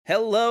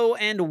Hello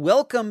and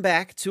welcome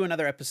back to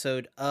another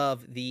episode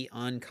of the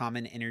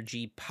Uncommon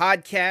Energy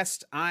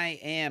Podcast. I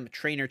am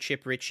Trainer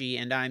Chip Ritchie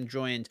and I'm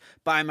joined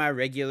by my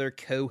regular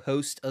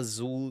co-host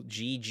Azul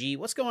GG.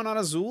 What's going on,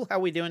 Azul? How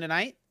we doing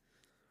tonight?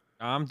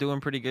 I'm doing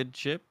pretty good,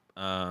 Chip.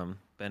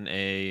 Been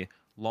a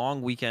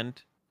long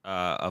weekend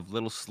of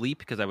little sleep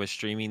because I was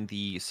streaming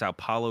the Sao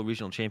Paulo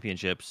Regional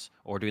Championships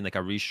or doing like a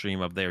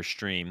restream of their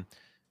stream.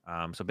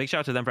 So big shout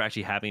out to them for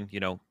actually having,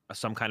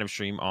 some kind of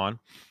stream on.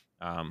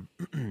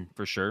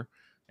 For sure.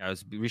 I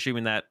was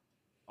restreaming that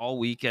all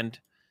weekend,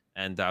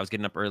 and I was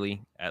getting up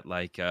early at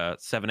like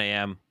 7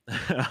 a.m.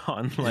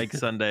 on like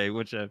Sunday,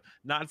 which I'm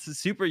not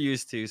super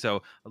used to.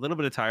 So a little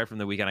bit of tired from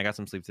the weekend. I got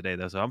some sleep today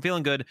though, so I'm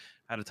feeling good.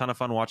 Had a ton of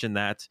fun watching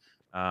that.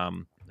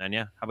 And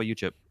yeah, how about you,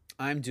 Chip?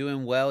 I'm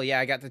doing well. Yeah,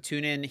 I got to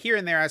tune in here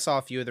and there. I saw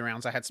a few of the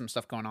rounds. I had some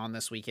stuff going on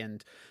this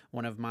weekend.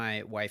 One of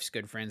my wife's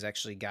good friends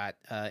actually got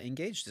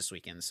engaged this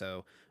weekend,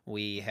 so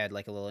we had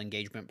like a little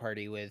engagement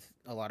party with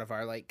a lot of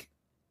our like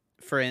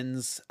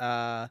friends.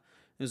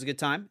 It was a good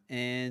time,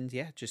 and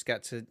yeah, just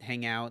got to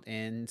hang out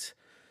and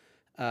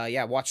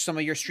watch some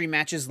of your stream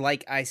matches.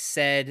 Like I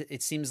said,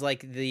 it seems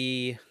like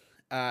there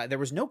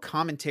was no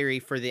commentary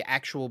for the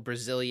actual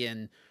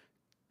Brazilian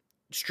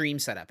stream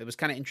setup. It was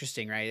kind of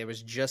interesting, right? It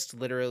was just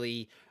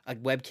literally a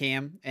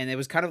webcam, and it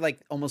was kind of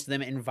like almost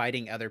them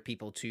inviting other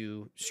people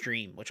to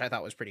stream, which I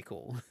thought was pretty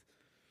cool.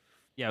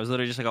 Yeah, it was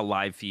literally just like a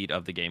live feed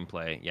of the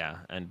gameplay. Yeah,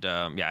 and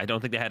I don't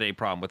think they had any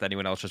problem with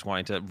anyone else just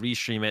wanting to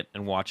restream it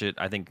and watch it.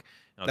 I think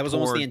That was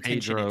almost the Tord,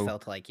 intention. It Pedro,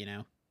 felt like.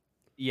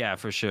 yeah,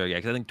 for sure. Yeah,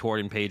 because I think Tord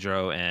and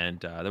Pedro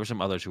and there were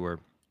some others who were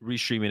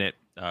restreaming it,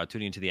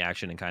 tuning into the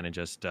action and kind of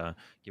just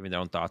giving their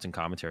own thoughts and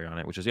commentary on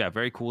it, which is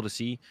very cool to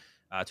see.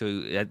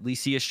 To at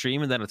least see a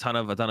stream and then a ton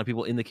of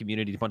people in the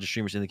community, a bunch of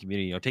streamers in the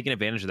community, taking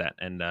advantage of that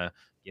and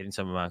getting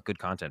some good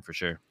content for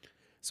sure.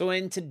 So,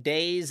 in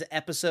today's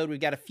episode, we've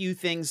got a few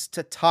things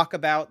to talk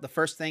about. The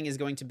first thing is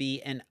going to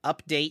be an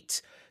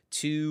update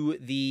to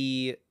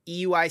the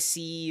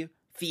EUIC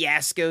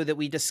fiasco that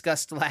we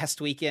discussed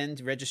last weekend.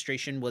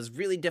 Registration was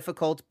really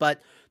difficult,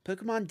 but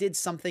Pokemon did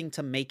something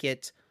to make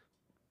it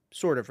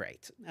sort of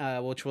right,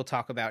 which we'll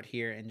talk about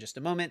here in just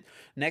a moment.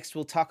 Next,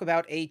 we'll talk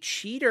about a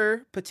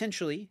cheater,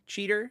 potentially.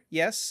 Cheater,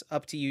 yes,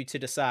 up to you to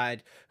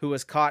decide, who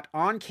was caught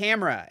on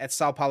camera at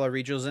Sao Paulo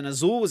Regionals. And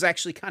Azul was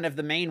actually kind of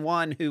the main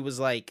one who was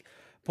like,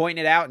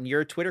 pointing it out, and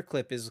your Twitter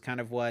clip is kind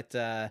of what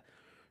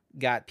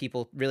got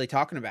people really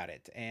talking about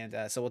it. And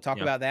so we'll talk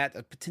about that.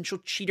 A potential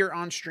cheater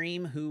on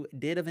stream who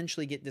did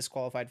eventually get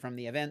disqualified from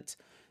the event.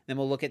 Then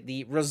we'll look at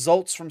the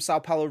results from Sao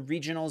Paulo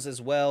Regionals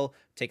as well.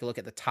 Take a look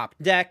at the top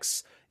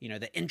decks,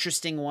 the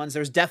interesting ones.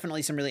 There's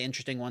definitely some really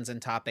interesting ones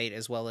in top 8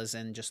 as well as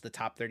in just the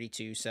top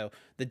 32. So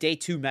the day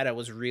 2 meta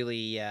was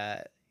really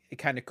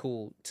kind of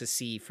cool to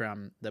see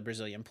from the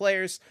Brazilian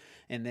players.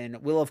 And then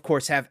we'll, of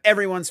course, have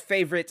everyone's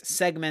favorite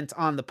segment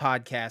on the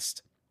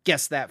podcast,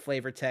 Guess That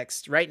Flavor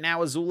Text. Right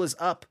now, Azul is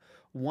up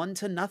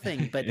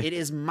 1-0, but it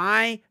is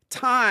my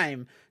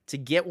time to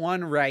get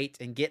one right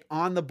and get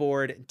on the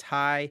board and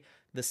tie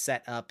the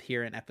set up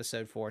here in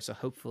episode 4. So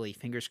hopefully,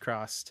 fingers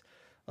crossed,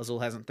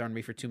 Azul hasn't thrown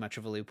me for too much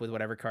of a loop with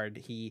whatever card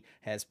he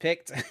has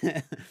picked.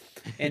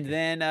 And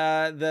then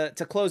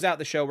to close out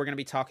the show, we're going to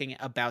be talking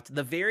about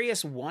the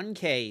various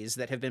 1Ks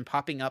that have been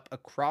popping up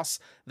across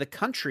the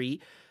country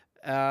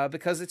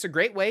because it's a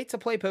great way to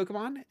play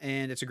Pokemon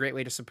and it's a great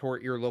way to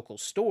support your local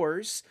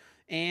stores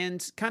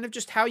and kind of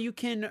just how you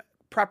can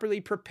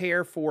properly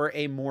prepare for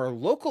a more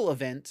local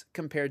event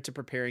compared to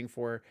preparing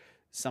for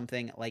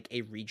something like a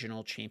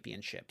regional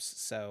championships.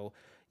 So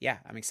yeah,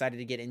 I'm excited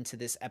to get into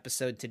this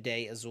episode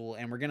today, Azul,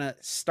 and we're going to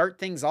start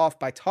things off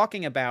by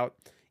talking about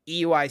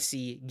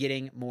EUIC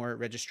getting more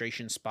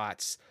registration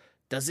spots.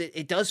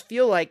 It does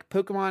feel like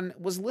Pokemon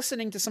was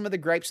listening to some of the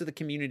gripes of the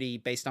community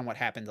based on what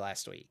happened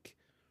last week.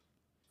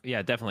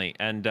 Yeah, definitely.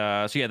 And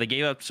they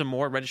gave up some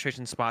more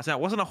registration spots. Now,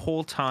 it wasn't a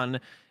whole ton,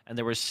 and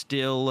there were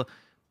still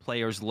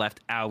players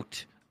left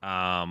out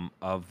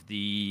of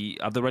the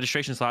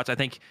registration slots. I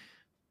think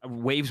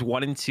waves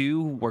 1 and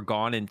 2 were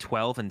gone in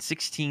 12 and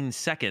 16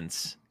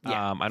 seconds.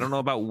 Yeah. I don't know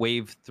about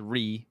wave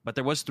 3, but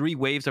there was 3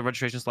 waves of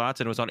registration slots,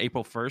 and it was on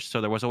April 1st,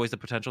 so there was always the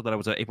potential that it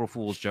was an April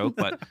Fool's joke,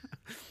 but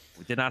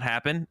it did not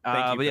happen.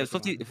 Thank you, but yeah,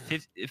 it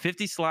was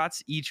 50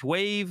 slots each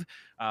wave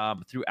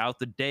throughout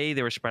the day.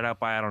 They were spread out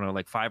by, I don't know,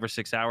 like 5 or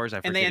 6 hours.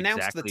 And they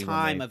announced the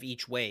time of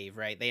each wave,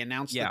 right? They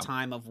announced the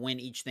time of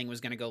when each thing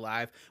was going to go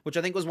live, which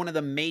I think was one of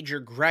the major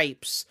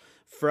gripes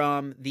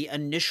from the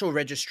initial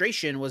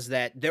registration, was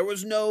that there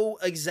was no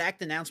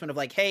exact announcement of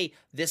like, hey,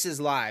 this is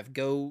live,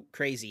 go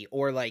crazy,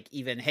 or like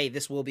even, hey,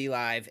 this will be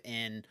live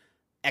in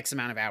X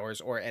amount of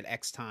hours or at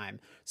X time.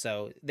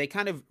 So they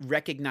kind of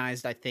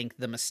recognized, I think,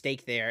 the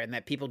mistake there, and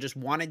that people just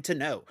wanted to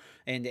know.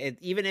 And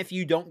even if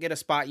you don't get a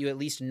spot, you at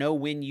least know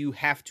when you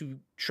have to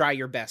try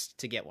your best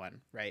to get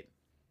one, right?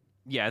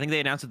 Yeah, I think they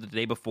announced it the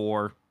day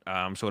before. So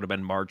it would have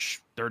been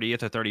March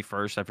 30th or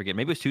 31st. I forget.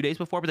 Maybe it was 2 days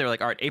before, but they were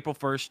like, all right, April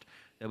 1st,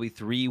 there'll be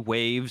 3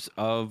 waves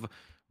of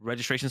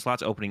registration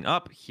slots opening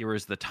up. Here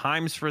is the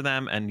times for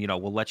them, and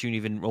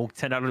we'll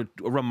send out a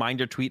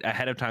reminder tweet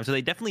ahead of time. So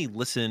they definitely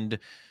listened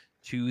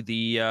to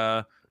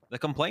the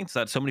complaints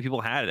that so many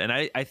people had, and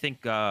I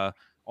think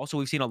also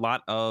we've seen a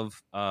lot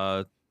of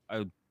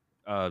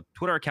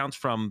Twitter accounts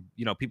from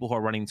people who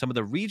are running some of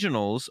the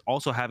regionals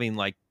also having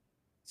like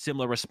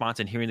similar response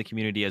and hearing the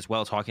community as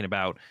well, talking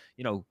about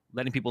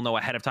letting people know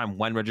ahead of time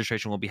when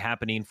registration will be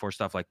happening for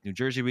stuff like New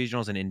Jersey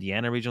regionals and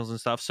Indiana regionals and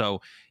stuff.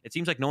 So it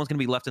seems like no one's going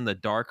to be left in the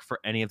dark for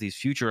any of these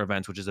future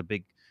events, which is a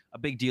big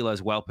deal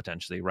as well,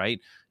 potentially, right?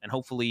 And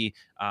hopefully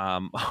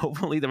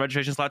hopefully the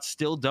registration slots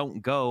still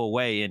don't go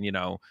away and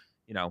uh,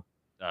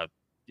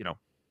 you know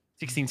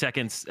 16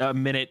 seconds, a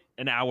minute,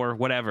 an hour,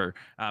 whatever.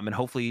 And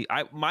hopefully,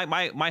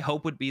 my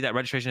hope would be that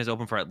registration is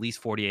open for at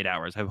least 48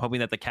 hours. I'm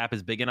hoping that the cap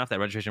is big enough that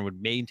registration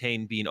would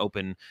maintain being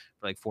open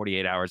for like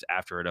 48 hours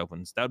after it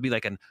opens. That would be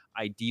like an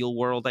ideal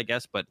world, I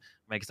guess, but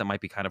I guess that might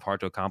be kind of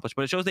hard to accomplish.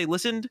 But it shows they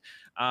listened.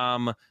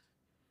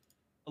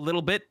 A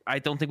little bit. I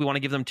don't think we want to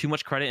give them too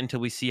much credit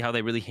until we see how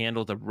they really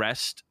handle the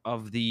rest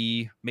of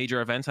the major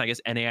events. I guess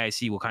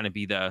NAIC will kind of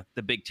be the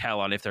big tell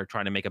on if they're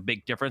trying to make a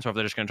big difference or if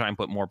they're just going to try and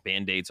put more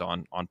band-aids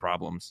on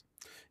problems.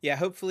 Yeah,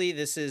 hopefully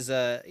this is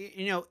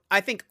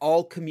I think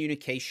all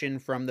communication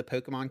from the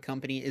Pokemon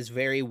Company is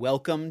very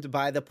welcomed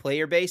by the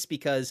player base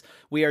because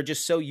we are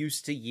just so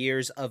used to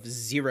years of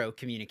zero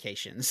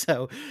communication.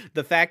 So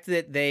the fact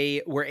that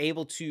they were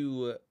able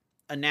to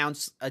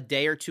announce a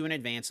day or two in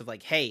advance of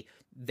like, hey,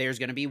 there's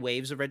going to be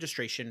waves of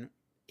registration.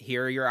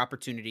 Here are your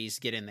opportunities.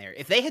 Get in there.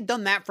 If they had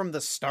done that from the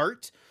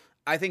start,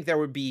 I think there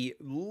would be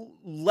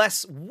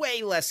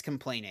way less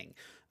complaining.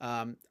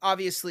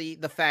 Obviously,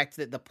 the fact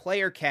that the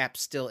player cap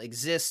still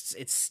exists,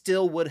 it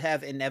still would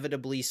have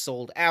inevitably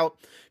sold out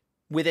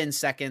within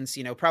seconds,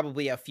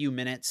 probably a few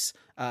minutes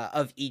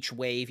of each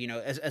wave,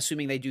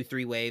 assuming they do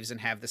 3 waves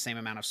and have the same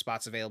amount of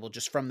spots available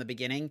just from the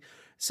beginning.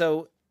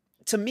 So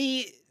to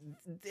me,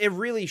 it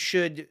really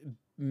should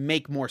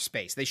make more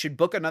space. They should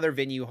book another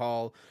venue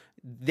hall.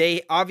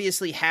 They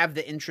obviously have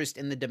the interest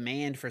in the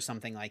demand for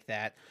something like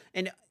that.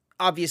 And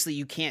obviously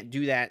you can't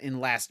do that in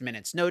last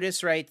minute's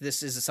notice, right?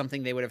 This is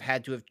something they would have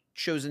had to have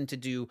chosen to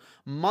do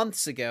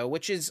months ago,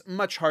 which is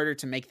much harder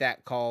to make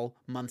that call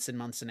months and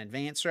months in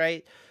advance,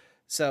 right?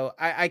 So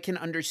I can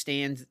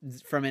understand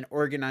from an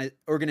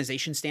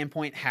organization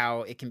standpoint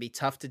how it can be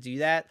tough to do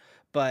that,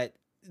 but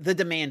the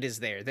demand is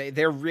there.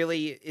 There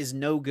really is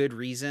no good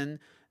reason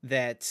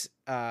that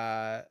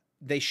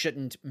they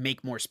shouldn't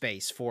make more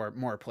space for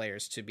more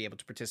players to be able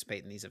to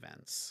participate in these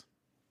events.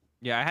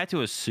 Yeah, I had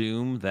to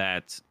assume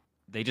that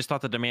they just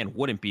thought the demand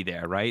wouldn't be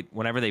there, right?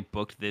 Whenever they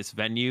booked this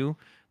venue,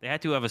 they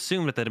had to have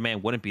assumed that the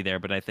demand wouldn't be there.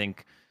 But I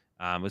think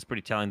it was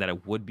pretty telling that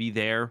it would be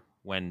there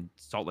when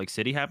Salt Lake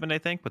City happened, I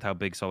think, with how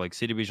big Salt Lake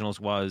City regionals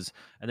was.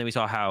 And then we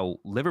saw how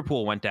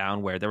Liverpool went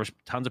down, where there was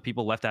tons of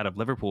people left out of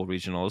Liverpool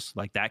regionals.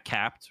 Like that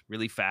capped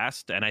really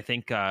fast. And I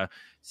think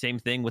same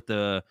thing with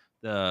the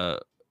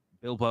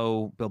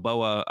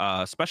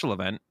Bilboa special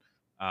event.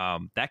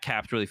 That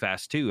capped really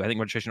fast too. I think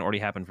registration already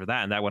happened for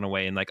that, and that went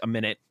away in like a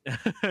minute.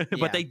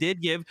 But they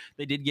did give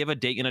a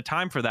date and a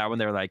time for that when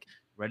they're like,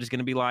 "Reg is going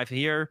to be live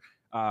here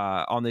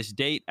on this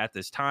date at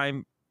this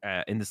time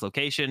in this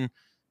location.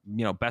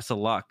 Best of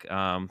luck."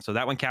 So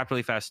that one capped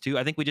really fast too.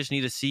 I think we just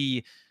need to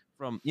see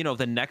from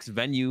the next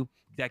venue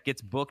that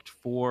gets booked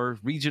for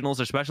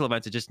regionals or special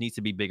events. It just needs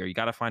to be bigger. You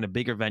got to find a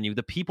bigger venue.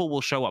 The people will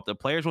show up. The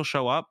players will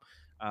show up.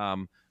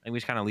 And we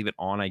just kind of leave it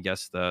on, I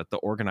guess, the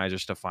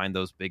organizers to find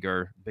those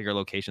bigger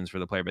locations for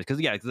the player base.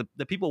 Because, yeah,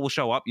 the people will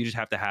show up. You just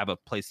have to have a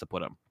place to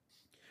put them.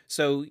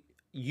 So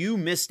you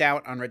missed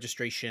out on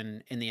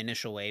registration in the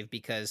initial wave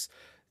because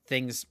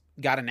things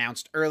got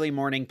announced early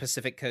morning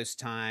Pacific Coast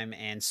time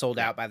and sold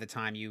out by the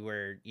time you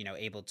were,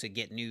 able to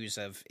get news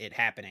of it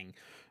happening.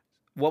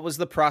 What was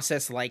the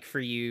process like for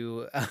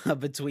you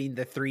between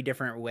the 3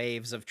 different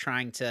waves of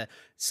trying to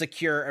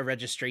secure a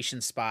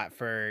registration spot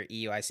for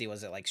EUIC?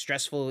 Was it like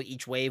stressful?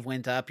 Each wave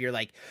went up. You're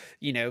like,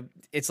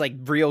 it's like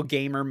real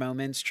gamer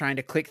moments trying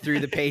to click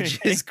through the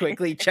pages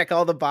quickly, check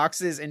all the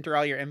boxes, enter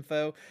all your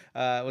info.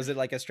 Was it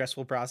like a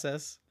stressful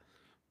process?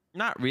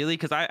 Not really,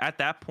 because I at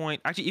that point,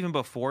 actually even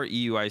before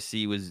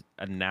EUIC was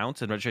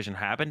announced and registration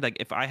happened, like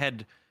if I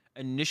had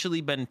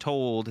initially been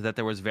told that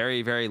there was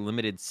very, very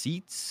limited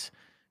seats,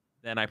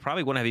 then I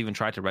probably wouldn't have even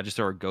tried to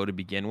register or go to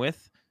begin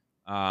with.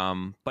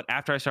 But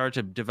after I started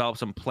to develop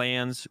some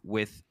plans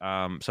with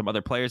some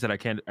other players that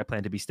I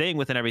plan to be staying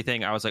with and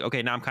everything, I was like,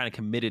 okay, now I'm kind of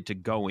committed to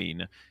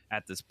going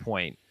at this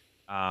point.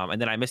 And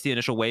then I missed the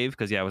initial wave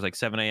because, it was like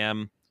 7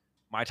 a.m.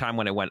 my time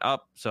when it went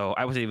up. So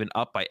I wasn't even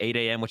up by 8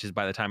 a.m., which is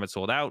by the time it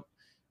sold out.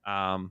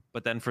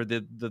 But then for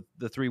the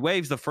 3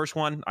 waves, the first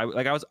one,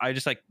 I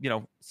just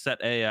set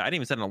a, I didn't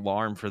even set an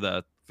alarm for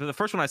the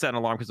first one. I set an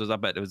alarm because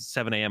it was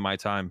 7 a.m. my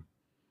time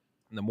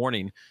in the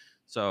morning.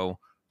 So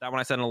that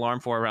one I set an alarm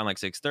for around like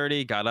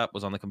 6:30, got up,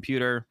 was on the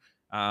computer,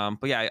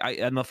 But yeah,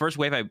 in the first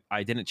wave,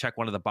 I didn't check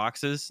one of the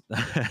boxes,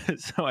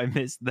 so I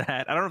missed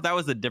that. I don't know if that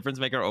was the difference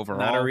maker Not a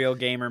overall. real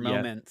gamer Yeah,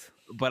 moment.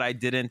 but I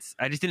just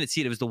didn't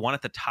see it. It was the one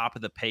at the top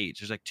of the page.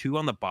 There's like two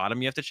on the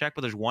bottom you have to check,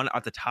 but there's one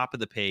at the top of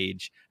the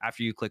page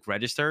after you click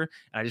register.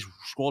 And I just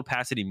scrolled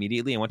past it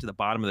immediately and went to the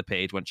bottom of the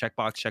page, went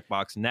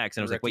checkbox, next.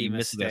 And I was like, wait, Rookie you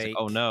missed it. I was like,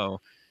 oh mistake.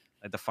 no.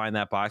 I had to find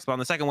that box. But on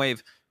the second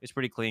wave, it's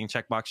pretty clean.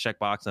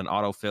 Checkbox, and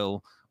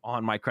autofill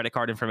on my credit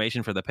card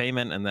information for the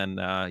payment. And then,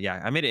 yeah,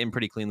 I made it in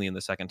pretty cleanly in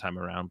the second time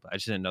around. But I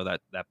just didn't know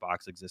that that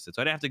box existed.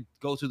 So I didn't have to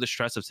go through the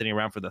stress of sitting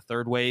around for the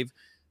third wave.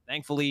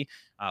 Thankfully,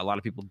 a lot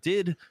of people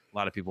did. A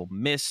lot of people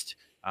missed.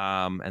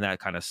 And that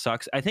kind of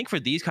sucks. I think for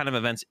these kind of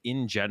events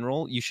in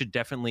general, you should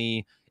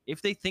definitely,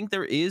 if they think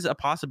there is a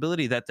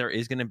possibility that there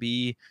is going to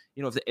be,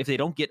 if they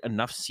don't get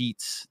enough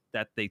seats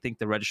that they think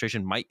the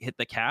registration might hit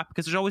the cap,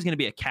 because there's always going to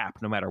be a cap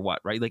no matter what,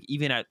 right? Like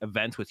even at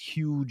events with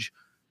huge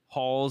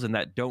halls and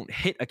that don't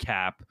hit a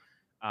cap,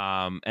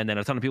 and then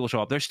a ton of people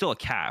show up, there's still a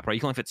cap, right? You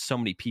can only fit so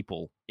many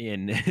people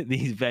in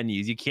these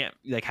venues. You can't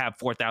like have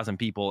 4,000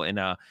 people in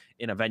a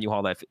venue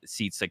hall that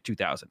seats like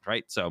 2,000,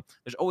 right? So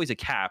there's always a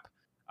cap.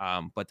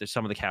 But there's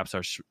some of the caps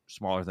are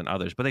smaller than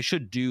others, but they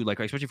should do like,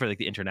 especially for like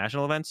the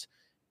international events,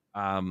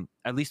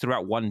 at least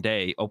throughout one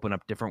day, open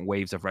up different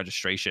waves of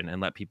registration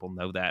and let people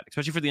know that,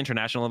 especially for the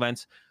international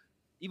events,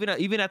 even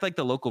at like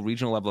the local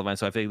regional level events.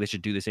 So I think they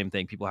should do the same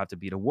thing. People have to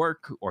be to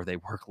work, or they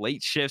work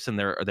late shifts and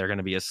they're going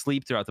to be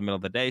asleep throughout the middle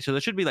of the day. So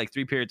there should be like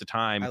 3 periods of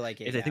time. I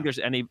like it. If they think there's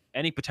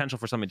any potential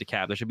for something to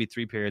cap, there should be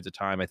 3 periods of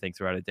time, I think,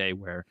 throughout a day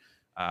where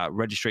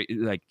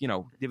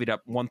divvied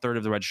up 1/3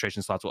 of the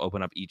registration slots will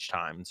open up each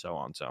time and so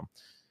on. So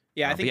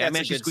yeah, I think yeah,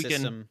 that's a good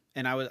system,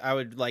 and I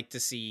would like to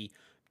see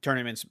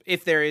tournaments,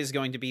 if there is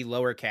going to be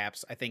lower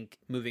caps. I think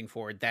moving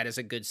forward, that is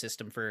a good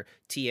system for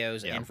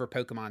TOs and for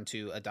Pokemon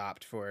to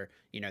adopt for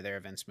their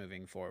events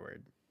moving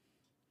forward.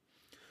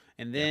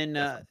 And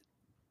then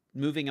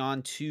moving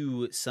on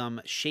to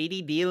some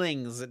shady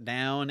dealings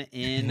down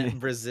in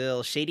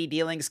Brazil. Shady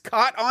dealings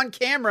caught on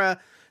camera.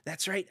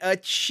 That's right, a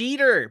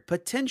cheater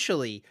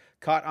potentially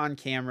caught on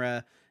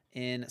camera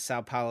in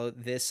Sao Paulo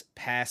this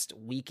past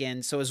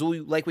weekend. So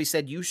like we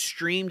said, you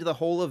streamed the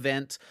whole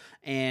event,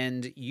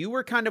 and you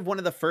were kind of one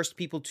of the first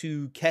people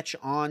to catch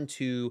on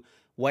to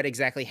what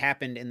exactly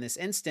happened in this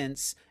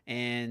instance.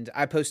 And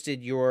I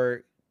posted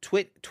your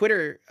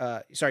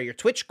your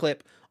Twitch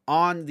clip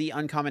on the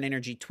Uncommon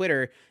Energy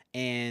Twitter,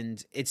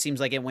 and it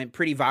seems like it went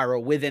pretty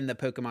viral within the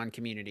Pokemon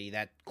community.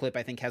 That clip,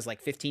 I think, has like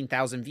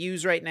 15,000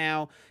 views right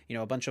now,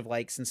 a bunch of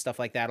likes and stuff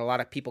like that. A lot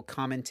of people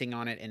commenting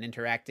on it and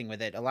interacting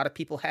with it. A lot of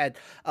people had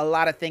a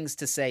lot of things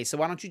to say. So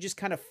why don't you just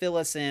kind of fill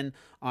us in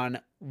on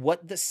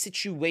what the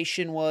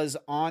situation was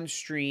on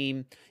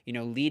stream,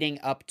 leading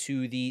up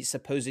to the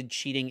supposed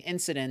cheating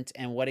incident,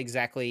 and what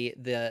exactly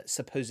the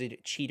supposed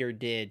cheater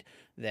did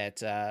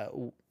that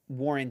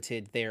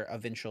warranted their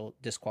eventual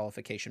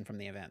disqualification from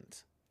the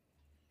event.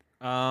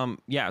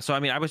 Yeah, so I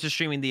mean, I was just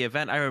streaming the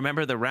event. I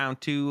remember the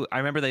round 2. I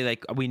remember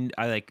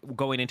I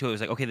going into it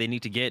was like, okay, they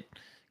need to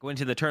go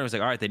into the turn. I was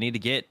like, all right, they need to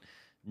get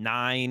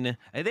 9.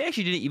 And they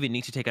actually didn't even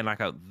need to take a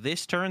knockout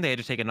this turn. They had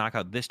to take a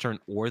knockout this turn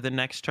or the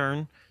next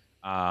turn.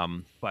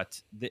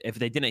 But if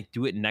they didn't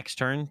do it next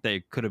turn,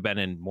 they could have been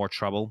in more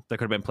trouble. There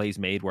could have been plays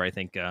made where I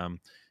think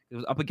it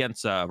was up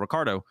against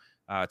Ricardo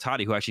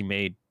Toddy,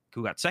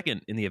 who got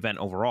second in the event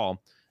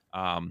overall.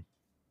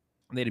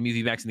 They had a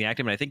Mew VMAX in the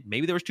active, and I think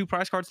maybe there was 2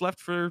 prize cards left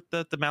for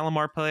the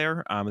Malamar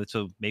player.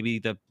 So maybe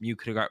the Mew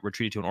could have got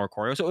retreated to an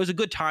Oricorio. So it was a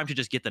good time to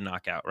just get the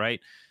knockout,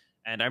 right?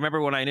 And I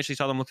remember when I initially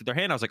saw them look at their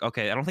hand, I was like,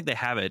 okay, I don't think they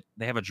have it.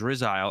 They have a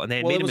Drizzile, and they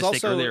had made a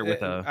mistake earlier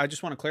with a... I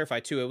just want to clarify,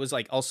 too. It was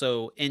like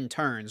also in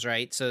turns,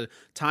 right? So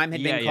time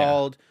had been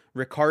called.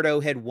 Ricardo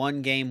had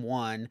won game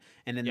 1,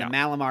 and then the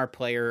Malamar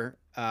player,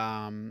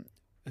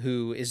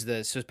 who is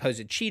the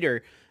supposed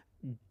cheater,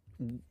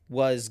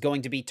 was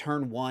going to be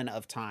turn 1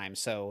 of time.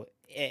 So...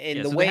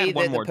 the way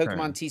that the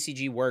Pokemon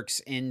TCG works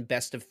in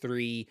best of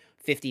 3,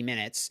 50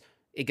 minutes,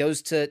 it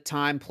goes to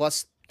time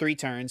plus 3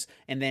 turns,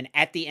 and then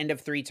at the end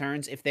of 3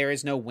 turns, if there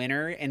is no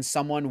winner and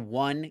someone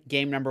won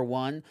game number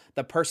 1,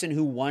 the person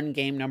who won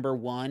game number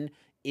 1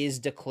 is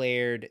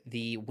declared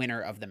the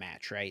winner of the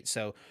match, right?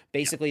 So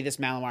basically this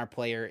Malamar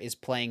player is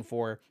playing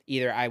for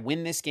either I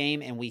win this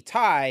game and we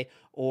tie,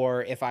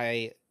 or if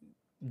I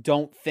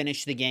don't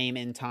finish the game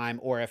in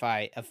time, or if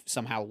I have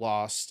somehow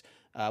lost,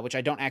 which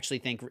I don't actually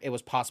think it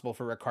was possible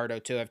for Ricardo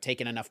to have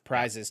taken enough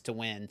prizes to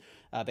win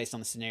based on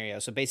the scenario.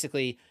 So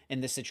basically,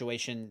 in this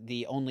situation,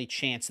 the only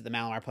chance that the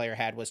Malamar player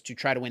had was to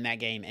try to win that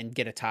game and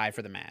get a tie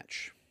for the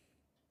match.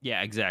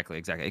 Yeah, exactly.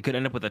 It could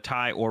end up with a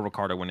tie or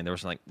Ricardo winning. There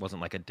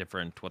wasn't like a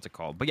different, what's it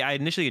called? But yeah, I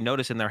initially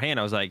noticed in their hand,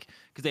 I was like,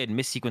 because they had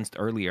missequenced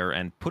earlier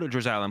and put a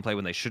Drizzile in play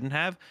when they shouldn't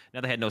have.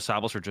 Now they had no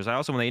Sobbles for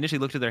Drizzile. So when they initially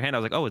looked at their hand, I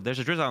was like, oh, there's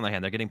a Drizzile in their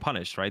hand. They're getting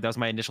punished, right? That was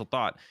my initial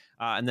thought.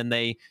 And then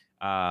they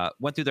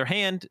went through their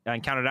hand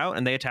and counted out,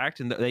 and they attacked,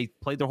 and they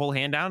played their whole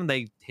hand down, and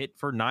they hit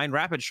for 9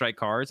 Rapid Strike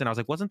cards. And I was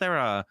like, wasn't there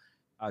a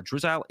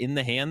Drizzile in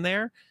the hand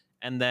there?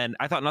 And then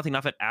I thought nothing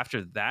of it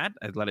after that.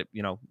 I let it,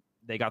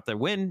 they got their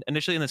win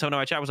initially, and then someone in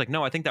my chat was like,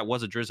 "No, I think that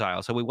was a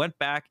Drizzile." So we went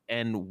back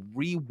and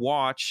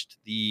rewatched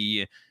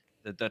the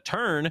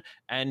turn,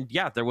 and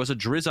yeah, there was a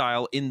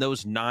Drizzile in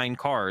those 9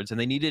 cards, and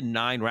they needed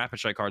 9 Rapid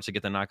Strike cards to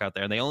get the knockout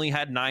there, and they only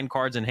had 9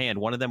 cards in hand.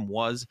 One of them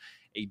was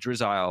a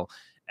Drizzile,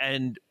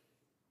 and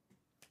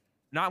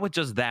not with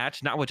just that,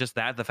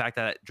 the fact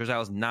that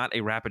Drizzile is not a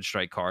Rapid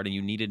Strike card, and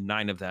you needed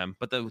 9 of them,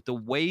 but the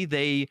way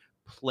they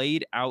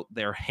played out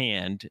their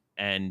hand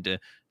and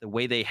the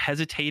way they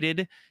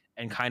hesitated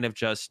and kind of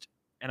just,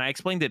 and I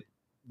explained it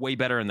way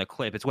better in the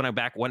clip. It's when I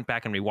went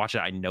back and rewatched it,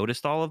 I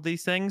noticed all of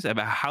these things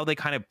about how they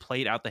kind of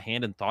played out the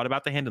hand and thought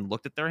about the hand and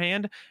looked at their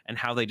hand and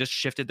how they just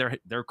shifted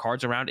their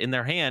cards around in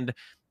their hand.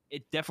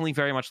 It definitely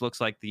very much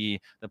looks like the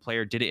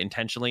player did it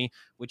intentionally,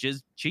 which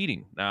is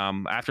cheating.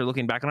 After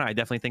looking back on it, I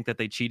definitely think that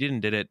they cheated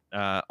and did it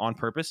on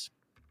purpose.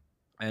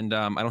 And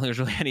I don't think there's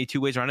really any two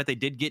ways around it. They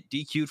did get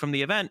DQ'd from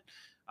the event.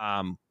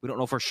 We don't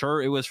know for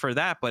sure it was for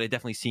that, but it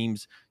definitely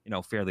seems,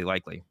 fairly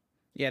likely.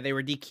 Yeah, they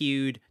were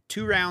DQ'd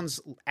 2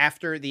 rounds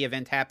after the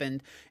event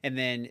happened, and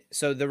then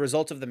so the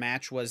result of the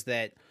match was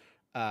that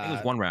I think it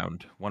was one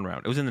round.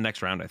 It was in the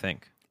next round, I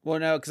think. Well,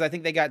 no, because I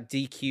think they got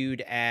DQ'd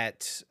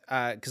at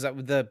because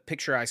the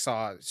picture I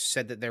saw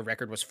said that their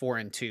record was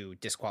 4-2,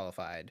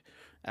 disqualified,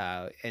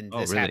 and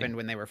this really? happened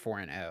when they were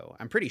 4-0.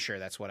 I'm pretty sure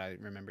that's what I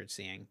remembered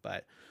seeing,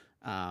 but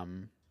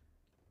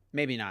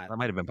maybe not. That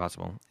might have been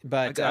possible.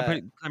 But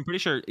I'm pretty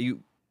sure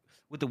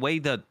with the way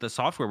that the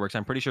software works,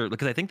 I'm pretty sure,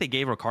 because I think they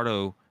gave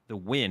Ricardo the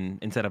win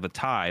instead of a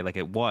tie, like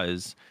it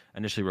was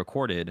initially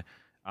recorded.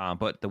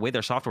 But the way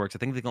their software works, I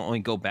think they can only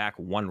go back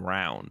 1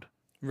 round.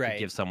 Right.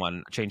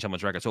 To change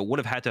someone's record. So it would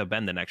have had to have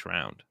been the next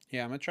round.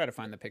 Yeah, I'm going to try to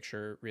find the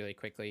picture really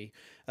quickly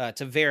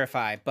to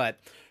verify. But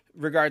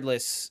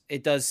regardless,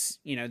 it does,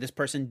 this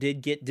person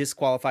did get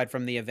disqualified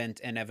from the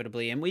event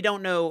inevitably. And we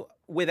don't know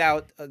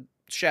without a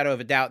shadow of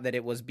a doubt that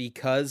it was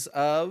because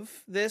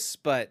of this,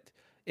 but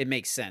it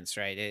makes sense,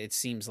 right? It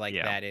seems like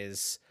that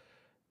is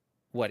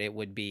what it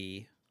would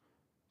be.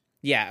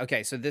 Yeah,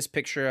 okay, so this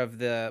picture of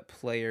the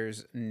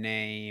player's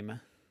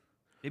name.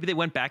 Maybe they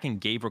went back and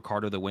gave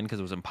Ricardo the win because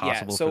it was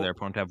impossible for their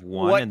opponent to have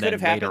won, and then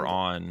later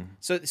on.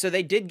 So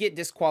they did get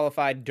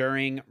disqualified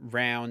during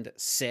round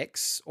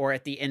 6 or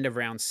at the end of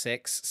round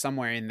 6,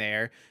 somewhere in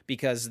there,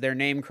 because their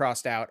name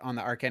crossed out on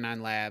the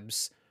Arcanine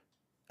Labs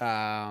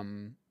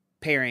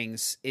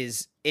pairings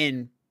is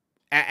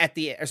at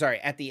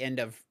the end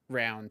of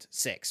round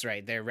 6,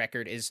 right? Their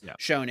record is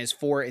shown as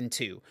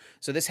 4-2.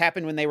 So this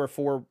happened when they were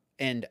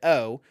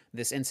 4-0,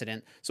 this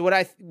incident. So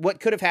what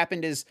could have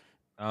happened is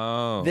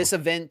this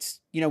event,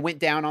 went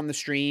down on the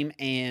stream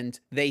and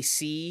they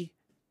see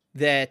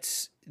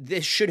that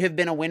this should have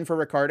been a win for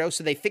Ricardo.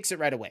 So they fix it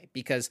right away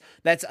because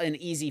that's an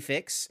easy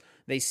fix.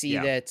 They see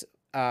that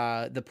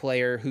the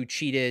player who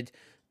cheated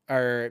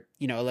or,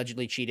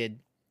 allegedly cheated,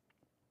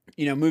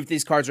 moved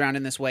these cards around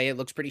in this way. It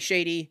looks pretty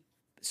shady.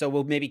 So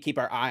we'll maybe keep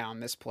our eye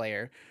on this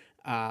player.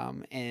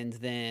 And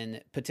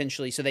then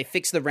potentially, so they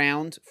fix the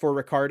round for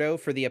Ricardo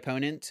for the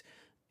opponent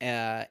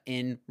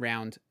in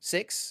round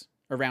 6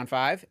 or round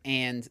 5.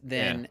 And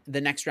then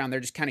the next round, they're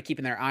just kind of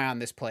keeping their eye on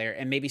this player.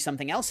 And maybe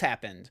something else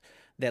happened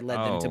that led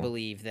them to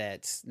believe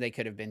that they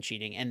could have been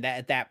cheating. And that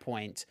at that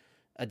point,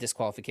 a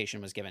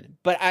disqualification was given.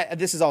 But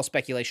this is all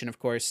speculation, of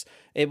course.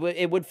 It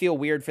would feel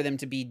weird for them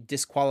to be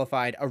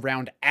disqualified a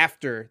round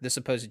after the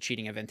supposed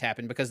cheating event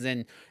happened, because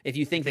then if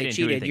you think they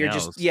cheated, you're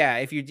just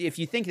if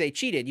you think they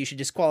cheated, you should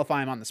disqualify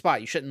them on the spot.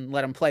 You shouldn't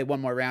let them play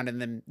one more round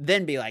and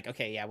then be like,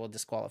 okay, yeah, we'll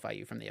disqualify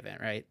you from the event,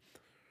 right?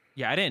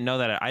 Yeah, I didn't know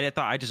that.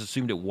 I just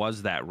assumed it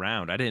was that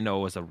round. I didn't know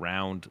it was a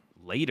round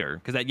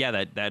later, because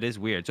that is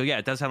weird. So yeah,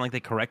 it does sound like they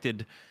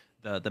corrected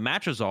the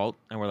match result,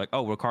 and we're like,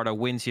 oh, Ricardo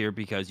wins here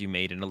because you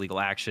made an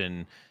illegal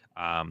action.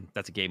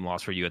 That's a game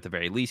loss for you at the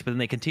very least. But then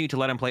they continue to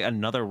let him play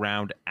another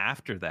round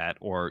after that,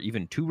 or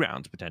even 2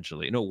 rounds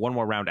potentially. No, 1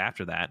 more round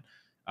after that.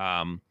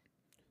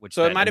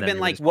 So it might have been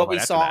like what we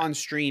saw on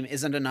stream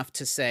isn't enough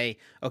to say,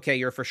 okay,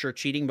 you're for sure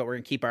cheating, but we're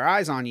going to keep our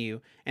eyes on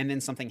you. And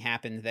then something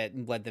happened that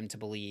led them to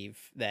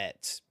believe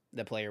that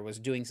the player was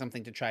doing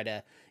something to try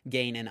to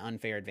gain an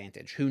unfair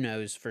advantage. Who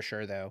knows for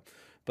sure, though.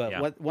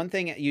 But one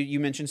thing, you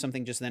mentioned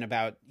something just then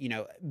about,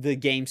 the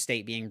game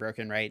state being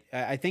broken, right?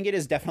 I think it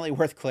is definitely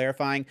worth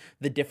clarifying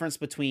the difference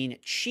between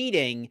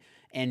cheating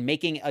and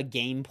making a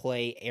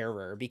gameplay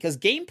error, because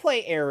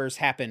gameplay errors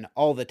happen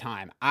all the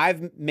time.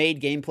 I've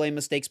made gameplay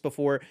mistakes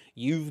before.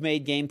 You've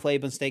made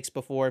gameplay mistakes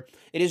before.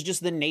 It is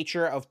just the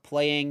nature of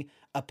playing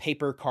a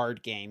paper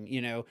card game,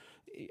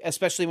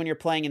 especially when you're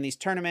playing in these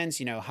tournaments,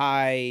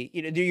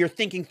 you're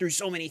thinking through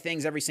so many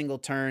things every single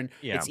turn.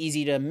 Yeah. It's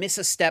easy to miss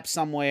a step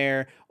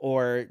somewhere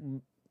or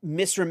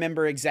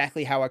misremember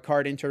exactly how a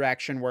card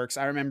interaction works.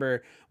 I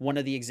remember one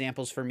of the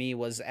examples for me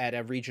was at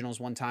a regionals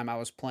one time. I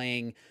was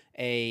playing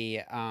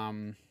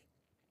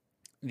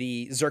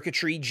the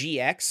Circuitry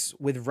GX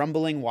with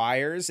Rumbling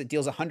Wires. It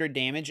deals 100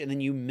 damage, and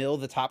then you mill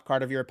the top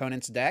card of your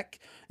opponent's deck.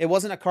 It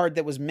wasn't a card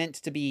that was meant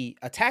to be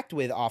attacked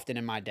with often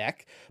in my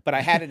deck, but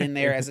I had it in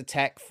there as a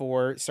tech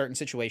for certain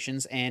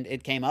situations, and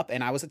it came up,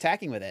 and I was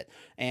attacking with it.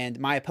 And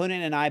my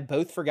opponent and I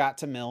both forgot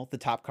to mill the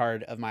top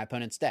card of my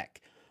opponent's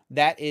deck.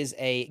 That is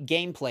a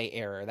gameplay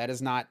error. That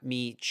is not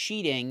me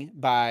cheating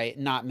by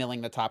not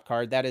milling the top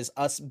card. That is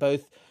us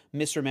both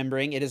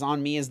misremembering. It is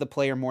on me as the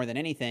player more than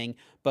anything,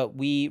 but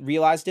we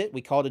realized it.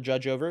 We called a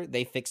judge over.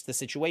 They fixed the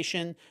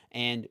situation,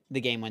 and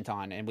the game went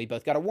on. And we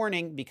both got a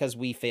warning because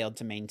we failed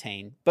to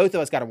maintain. Both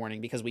of us got a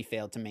warning because we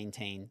failed to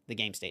maintain the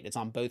game state. It's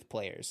on both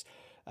players.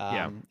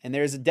 And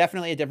there's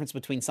definitely a difference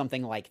between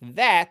something like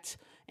that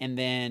and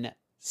then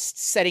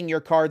setting your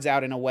cards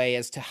out in a way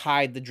as to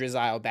hide the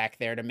Drizzile back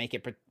there to make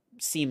it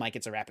seem like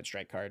it's a rapid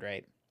strike card,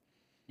 right?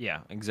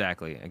 Yeah,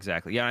 exactly.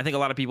 Yeah, I think a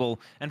lot of people,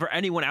 and for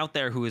anyone out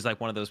there who is like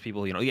one of those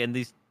people,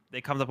 and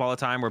they comes up all the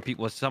time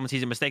where someone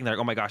sees a mistake and they're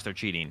like, oh my gosh, they're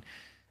cheating.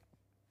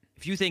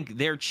 If you think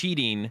they're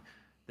cheating,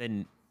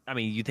 then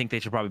you think they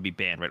should probably be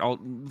banned, right?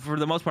 For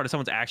the most part, if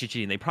someone's actually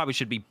cheating, they probably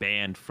should be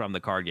banned from the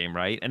card game,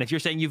 right? And if you're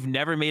saying you've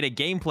never made a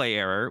gameplay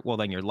error, well,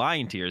 then you're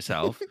lying to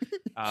yourself.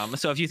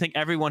 So if you think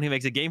everyone who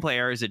makes a gameplay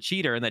error is a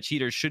cheater and that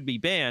cheaters should be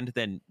banned,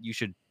 then you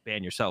should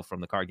ban yourself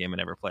from the card game and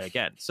never play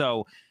again.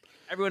 So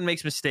everyone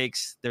makes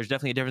mistakes. There's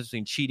definitely a difference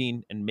between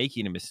cheating and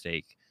making a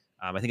mistake.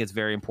 I think it's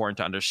very important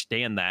to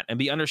understand that and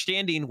be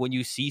understanding when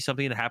you see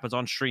something that happens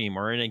on stream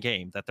or in a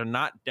game that they're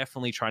not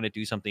definitely trying to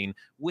do something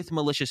with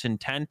malicious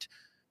intent.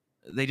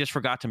 They just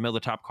forgot to mill the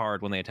top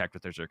card when they attacked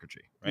with their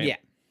circuitry, right? Yeah,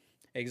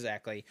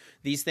 exactly.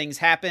 These things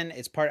happen.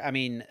 It's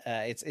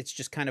it's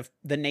just kind of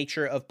the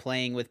nature of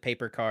playing with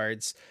paper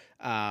cards.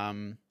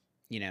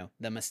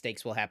 The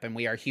mistakes will happen.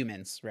 We are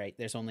humans, right?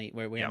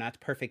 We are not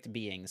perfect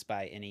beings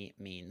by any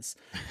means.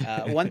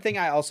 One thing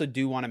I also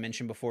do want to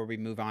mention before we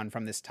move on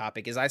from this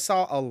topic is I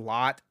saw a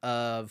lot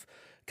of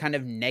kind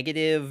of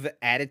negative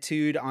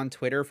attitude on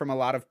Twitter from a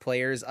lot of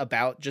players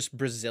about just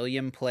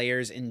Brazilian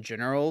players in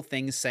general.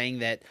 Things saying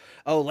that,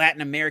 oh,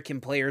 Latin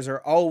American players are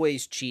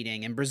always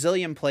cheating and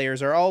Brazilian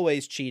players are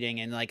always cheating.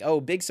 And like,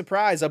 oh, big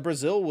surprise, a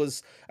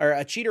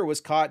cheater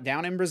was caught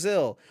down in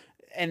Brazil.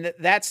 And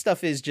that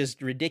stuff is just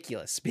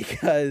ridiculous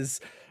because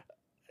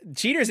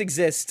cheaters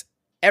exist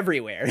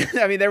everywhere.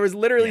 There was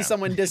literally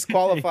someone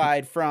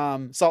disqualified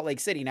from Salt Lake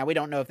City. Now, we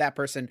don't know if that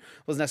person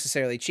was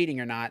necessarily cheating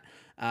or not.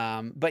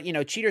 But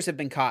cheaters have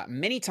been caught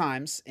many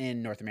times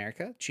in North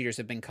America. Cheaters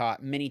have been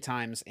caught many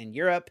times in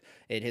Europe.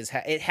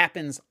 It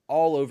happens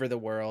all over the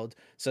world.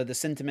 So the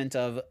sentiment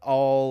of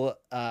all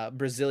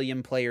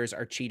Brazilian players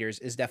are cheaters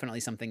is definitely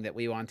something that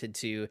we wanted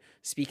to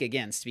speak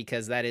against,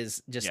 because that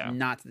is just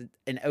not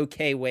an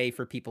okay way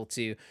for people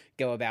to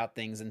go about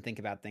things and think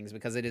about things,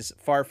 because it is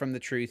far from the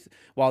truth.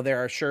 While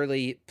there are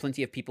surely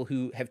plenty of people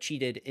who have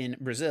cheated in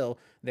Brazil,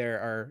 there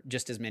are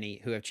just as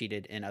many who have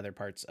cheated in other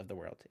parts of the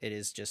world. It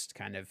is just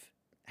kind of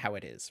how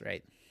it is,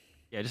 right?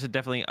 Yeah, just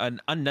definitely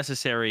an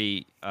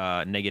unnecessary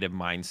negative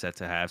mindset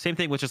to have. Same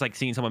thing with just like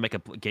seeing someone make a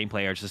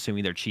gameplay or just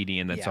assuming they're cheating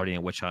and then starting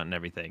a witch hunt and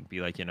everything.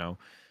 Be like,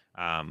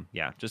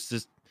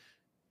 just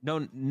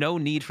no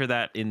need for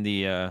that in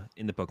the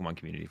Pokemon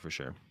community for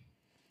sure.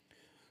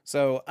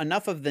 So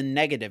enough of the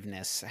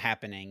negativeness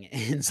happening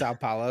in Sao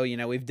Paulo.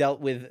 We've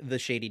dealt with the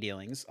shady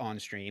dealings on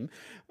stream.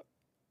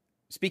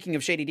 Speaking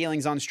of shady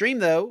dealings on stream,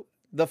 though,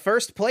 the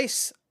first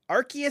place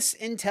Arceus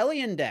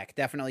Inteleon deck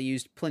definitely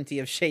used plenty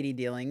of shady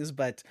dealings,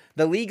 but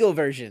the legal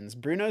versions,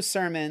 Bruno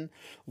Sermon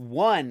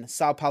won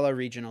Sao Paulo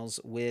Regionals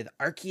with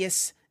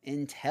Arceus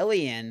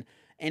Inteleon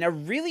in a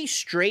really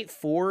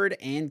straightforward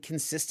and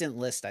consistent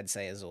list, I'd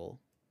say, Azul.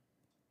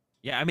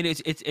 Yeah,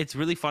 it's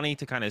really funny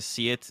to kind of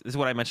see it. This is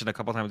what I mentioned a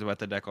couple times about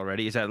the deck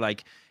already, is that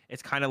like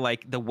it's kind of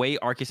like the way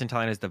Arceus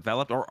Inteleon has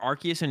developed, or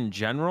Arceus in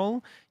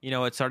general.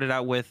 It started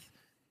out with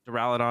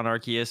Duraludon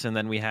Arceus, and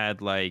then we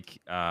had like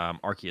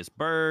Arceus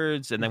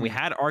Birds, and then we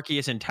had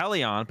Arceus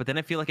Inteleon, but then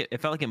I feel like it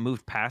felt like it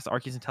moved past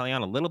Arceus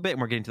Inteleon a little bit, and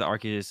we're getting to the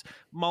Arceus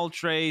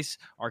Moltres,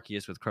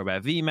 Arceus with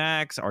Crobat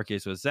VMAX,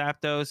 Arceus with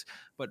Zapdos,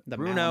 but the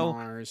Bruno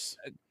Malamars.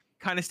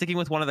 Kind of sticking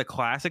with one of the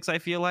classics, I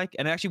feel like,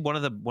 and actually one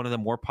of the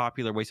more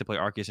popular ways to play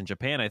Arceus in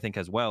Japan, I think,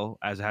 as well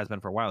as it has been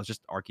for a while, is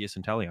just Arceus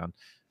Inteleon.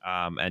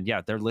 And yeah,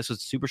 their list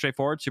was super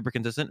straightforward, super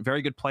consistent,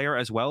 very good player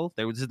as well.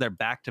 This is their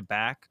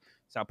back-to-back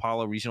Sao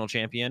Paulo regional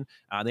champion.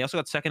 They also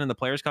got second in the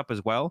Players Cup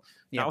as well.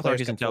 Yeah, not with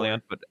Arceus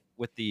Inteleon, but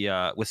with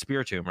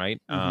Spiritomb,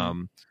 right?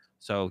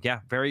 So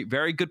yeah, very,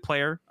 very good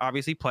player.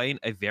 Obviously playing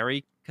a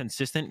very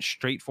consistent,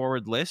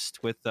 straightforward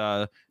list with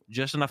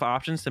just enough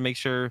options to make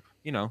sure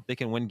they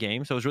can win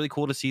games. So it was really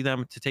cool to see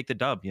them to take the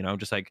dub.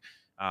 Just like,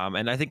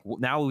 and I think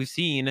now we've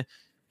seen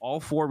all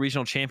 4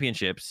 regional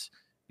championships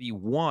be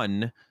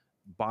won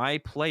by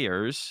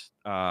players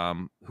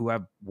who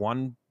have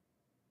won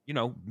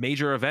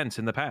major events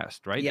in the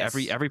past, right?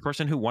 Every Yes. every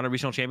person who won a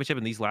regional championship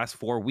in these last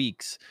 4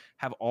 weeks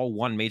have all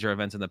won major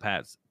events in the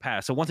past.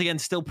 So once again,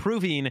 still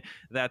proving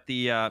that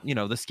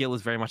the skill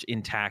is very much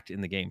intact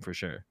in the game for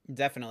sure.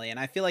 Definitely. And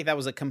I feel like that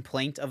was a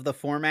complaint of the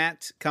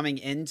format coming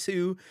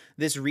into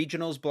this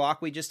regionals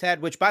block we just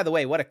had, which, by the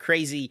way, what a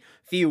crazy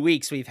few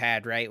weeks we've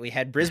had, right? We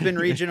had Brisbane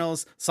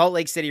regionals, Salt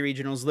Lake City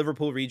regionals,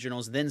 Liverpool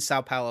regionals, then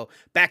Sao Paulo,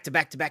 back to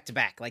back to back to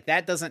back. Like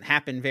that doesn't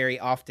happen very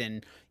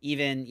often,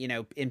 even,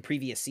 in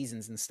previous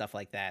seasons and stuff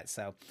like that.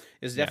 So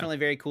it was Yeah. definitely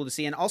very cool to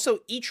see. And also,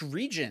 each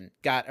region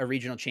got a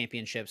regional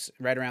championships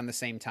right around the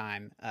same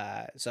time.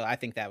 So I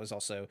think that was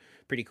also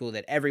pretty cool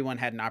that everyone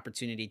had an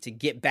opportunity to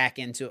get back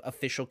into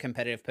official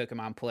competitive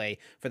Pokemon play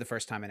for the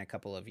first time in a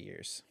couple of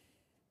years.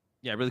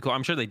 Yeah, really cool.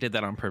 I'm sure they did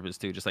that on purpose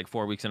too. Just like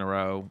 4 weeks in a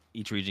row,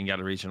 each region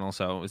got a regional.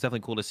 So it's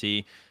definitely cool to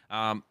see.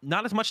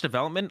 Not as much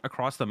development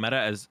across the meta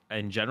as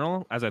in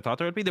general as I thought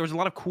there would be. There was a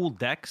lot of cool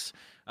decks.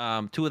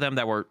 Two of them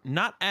that were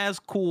not as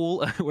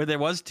cool, where there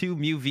was two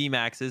Mew V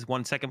Maxes,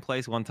 one second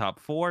place, one top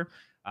four,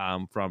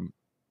 from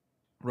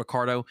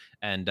Ricardo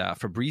and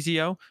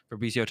Fabrizio.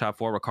 Fabrizio top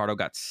four. Ricardo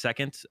got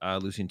second,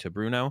 losing to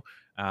Bruno.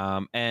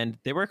 And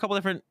there were a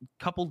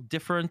couple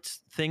different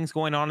things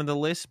going on in the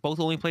list. Both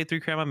only played 3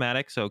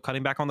 Cram-O-Matic, so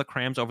cutting back on the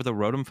crams over the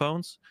Rotom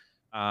phones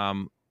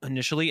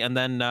initially, and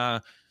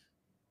then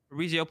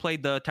Fabrizio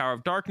played the Tower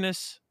of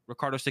Darkness.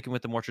 Ricardo sticking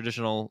with the more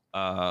traditional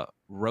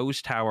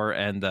Rose Tower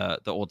and the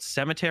old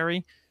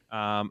Cemetery.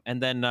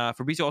 And then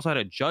Fabrizio also had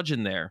a Judge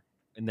in their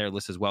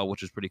list as well,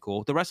 which is pretty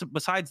cool. The rest,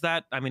 besides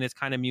that, I mean, it's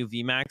kind of Mew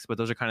VMAX, but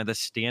those are kind of the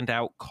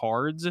standout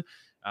cards.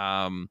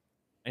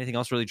 Anything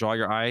else really draw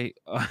your eye?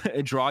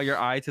 Draw your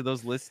eye to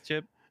those lists,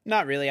 Chip?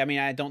 Not really. I mean,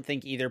 I don't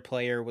think either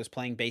player was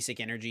playing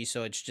basic energy,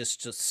 so it's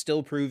just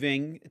still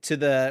proving to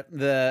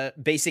the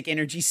basic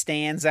energy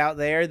stands out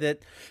there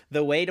that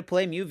the way to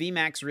play Mew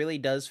VMAX really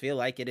does feel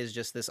like it is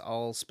just this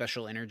all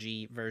special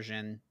energy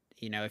version.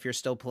 If you're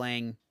still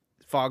playing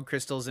fog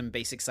crystals and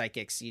basic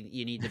psychics,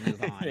 you need to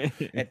move on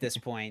at this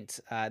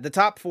point. The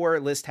top 4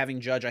 list having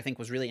Judge, I think,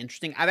 was really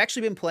interesting. I've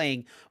actually been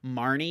playing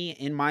Marnie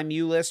in my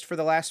Mew list for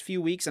the last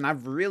few weeks, and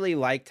I've really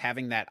liked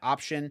having that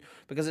option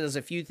because it does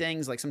a few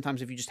things. Like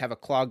sometimes if you just have a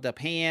clogged up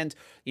hand,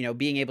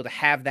 being able to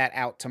have that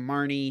out to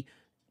Marnie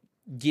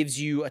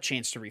gives you a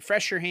chance to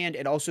refresh your hand.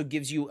 It also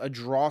gives you a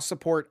draw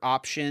support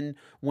option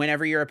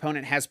whenever your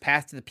opponent has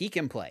Path to the Peak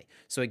in play.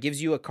 So it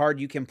gives you a card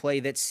you can play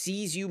that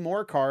sees you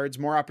more cards,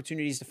 more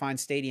opportunities to find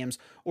stadiums,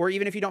 or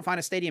even if you don't find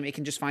a stadium, it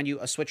can just find you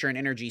a switcher in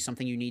energy,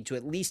 something you need to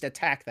at least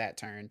attack that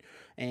turn.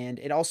 And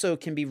it also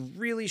can be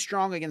really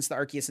strong against the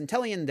Arceus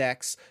Inteleon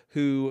decks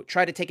who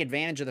try to take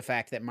advantage of the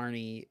fact that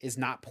Marnie is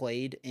not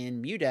played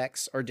in Mew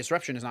decks, or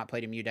Disruption is not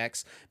played in Mew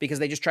decks, because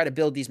they just try to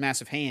build these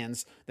massive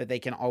hands that they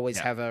can always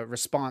have a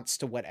response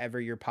to whatever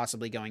you're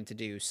possibly going to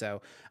do.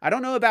 So I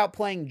don't know about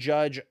playing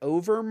Judge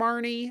over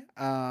Marnie,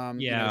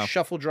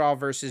 shuffle draw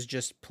versus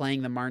just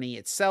playing the Marnie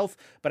itself,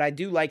 but I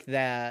do like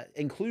the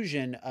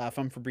inclusion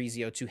from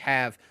Fabrizio to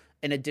have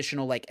an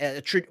additional, like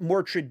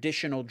more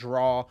traditional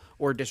draw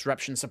or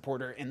disruption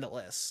supporter in the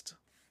list.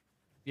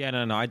 Yeah,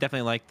 no. I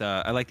definitely like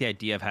the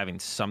idea of having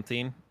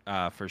something,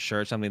 for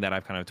sure. Something that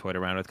I've kind of toyed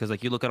around with, because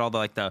like you look at all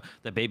the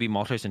baby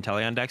Moltres and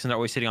Teleon decks, and they're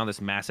always sitting on this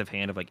massive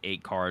hand of like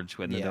 8 cards,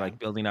 when they're like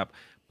building up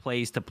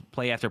plays to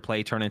play after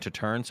play, turn into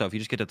turn. So if you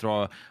just get to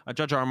throw a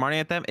Judge or Armani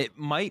at them, it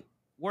might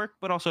work,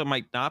 but also it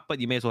might not. But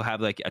you may as well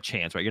have like a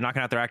chance, right? You're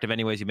knocking out their active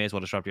anyways. You may as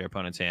well disrupt your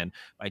opponent's hand.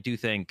 I do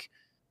think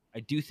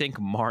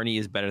Marnie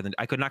is better than.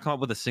 I could not come up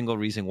with a single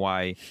reason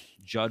why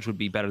Judge would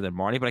be better than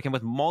Marnie, but I came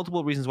up with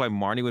multiple reasons why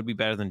Marnie would be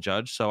better than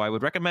Judge. So I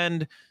would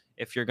recommend,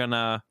 if you're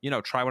gonna,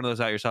 try one of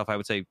those out yourself, I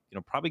would say,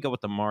 probably go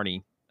with the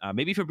Marnie.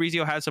 Maybe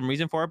Fabrizio has some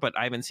reason for it, but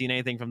I haven't seen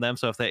anything from them.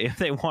 So if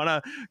they want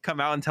to come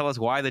out and tell us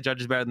why the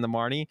Judge is better than the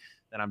Marnie,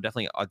 then I'm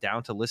definitely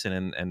down to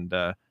listen and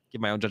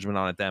give my own judgment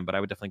on it then. But I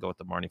would definitely go with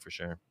the Marnie for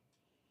sure.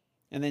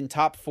 And then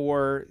top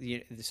 4,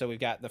 so we've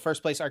got the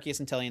first place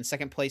Arceus Inteleon,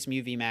 second place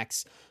Mew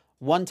VMAX.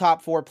 One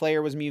top 4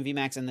 player was Mew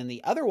VMAX, and then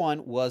the other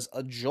one was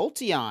a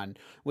Jolteon,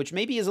 which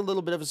maybe is a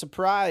little bit of a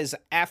surprise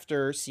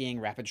after seeing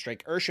Rapid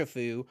Strike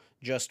Urshifu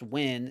just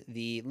win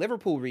the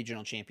Liverpool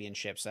Regional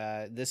Championships.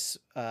 This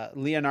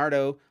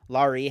Leonardo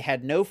Laurie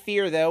had no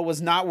fear, though,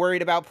 was not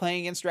worried about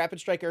playing against Rapid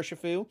Strike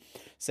Urshifu.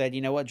 Said,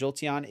 you know what,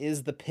 Jolteon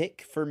is the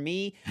pick for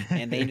me,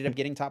 and they ended up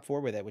getting top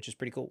 4 with it, which is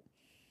pretty cool.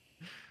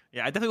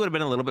 Yeah, I definitely would have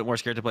been a little bit more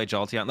scared to play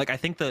Jolteon. Like, I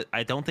think it's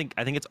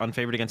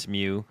unfavored against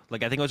Mew.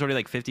 Like, I think it was already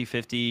like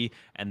 50-50,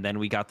 and then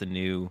we got the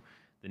new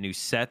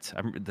set.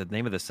 The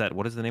name of the set.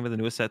 What is the name of the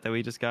newest set that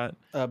we just got?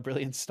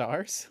 Brilliant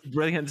Stars.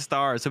 Brilliant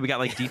Stars. So we got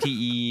like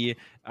DTE,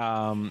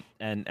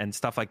 and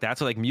stuff like that.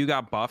 So like Mew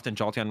got buffed, and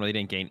Jolteon really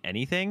didn't gain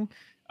anything.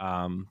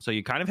 So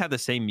you kind of have the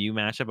same Mew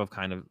matchup of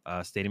kind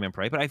of Stadium and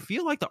Parade. But I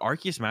feel like the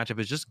Arceus matchup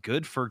is just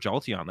good for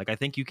Jolteon. Like, I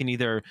think you can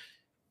either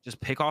just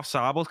pick off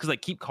Sobbles, because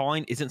like Keep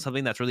Calling isn't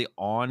something that's really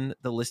on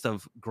the list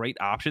of great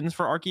options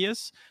for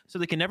Arceus, so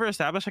they can never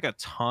establish like a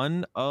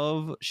ton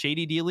of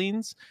shady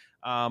dealings.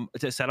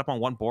 to set up on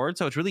one board.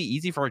 So it's really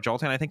easy for a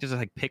Jolteon, I think, to just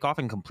like pick off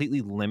and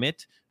completely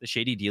limit the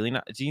shady dealing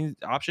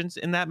options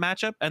in that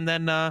matchup. And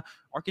then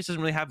Arceus doesn't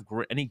really have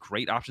any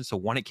great options to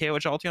one-hit KO a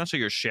Jolteon. So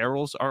your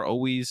Cheryls are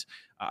always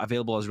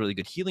available as really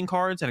good healing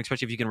cards. And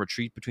especially if you can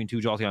retreat between two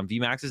Jolteon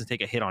VMAXs and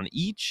take a hit on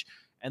each,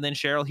 and then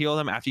Cheryl heal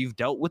them after you've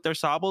dealt with their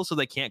Sobbles so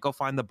they can't go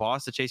find the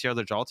boss to chase your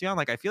other Jolteon.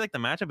 Like, I feel like the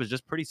matchup is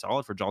just pretty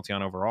solid for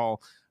Jolteon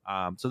overall.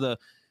 I would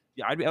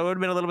have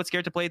been a little bit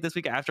scared to play it this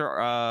week after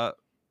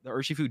the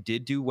Urshifu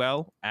did do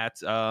well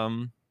at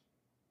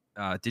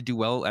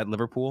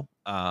Liverpool,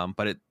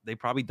 but they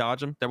probably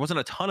dodged them. There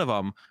wasn't a ton of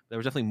them. There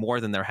was definitely more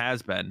than there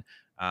has been.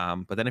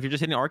 But then if you're just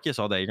hitting Arceus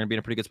all day, you're going to be in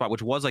a pretty good spot,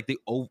 which was like the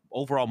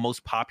overall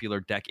most popular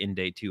deck in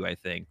day 2, I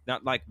think.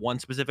 Not like one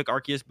specific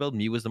Arceus build.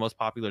 Mew was the most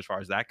popular as far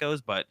as that goes,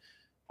 but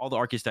all the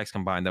Arceus decks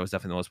combined, that was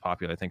definitely the most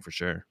popular, I think, for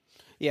sure.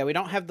 Yeah, we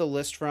don't have the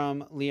list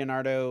from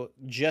Leonardo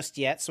just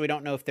yet, so we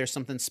don't know if there's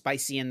something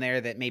spicy in there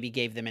that maybe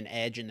gave them an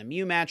edge in the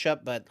Mew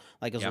matchup, but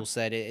like Azul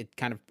said, it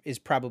kind of is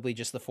probably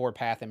just the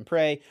 4-path and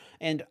Prey.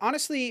 And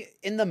honestly,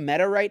 in the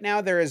meta right now,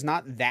 there is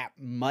not that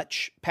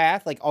much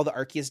path. Like, all the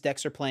Arceus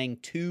decks are playing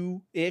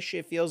 2-ish,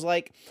 it feels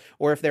like.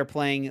 Or if they're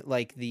playing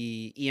like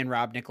the Ian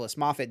Robb, Nicholas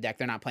Moffat deck,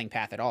 they're not playing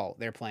path at all.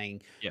 They're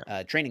playing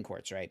training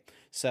courts, right?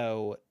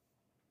 So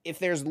if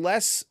there's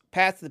less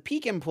path to the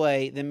peak in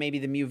play, then maybe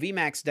the Mew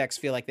VMAX decks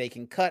feel like they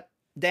can cut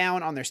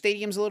down on their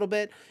stadiums a little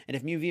bit. And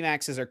if Mew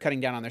VMAXs are cutting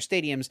down on their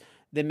stadiums,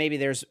 then maybe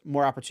there's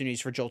more opportunities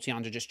for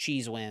Jolteon to just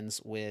cheese wins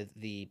with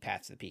the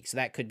path to the peak. So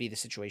that could be the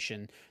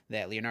situation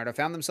that Leonardo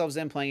found themselves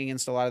in, playing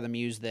against a lot of the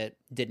Mews that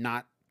did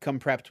not come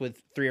prepped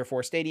with 3 or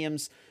 4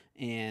 stadiums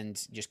and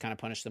just kind of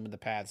punish them with the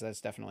paths.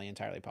 That's definitely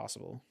entirely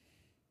possible.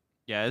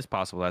 Yeah, it's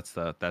possible. That's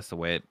the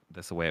way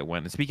it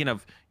went. And speaking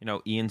of,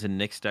 Ian's and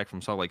Nick's deck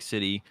from Salt Lake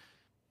City,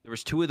 there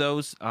was 2 of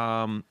those,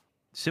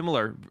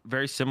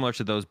 very similar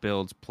to those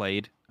builds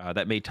played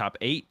that made top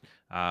 8.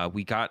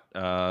 We got,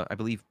 I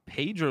believe,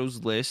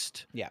 Pedro's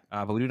list,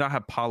 but we do not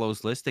have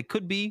Paulo's list. It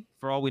could be,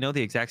 for all we know,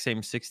 the exact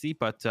same 60,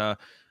 but the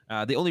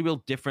only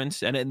real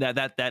difference, and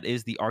that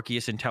is the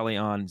Arceus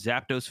Inteleon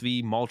Zapdos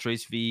V,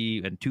 Moltres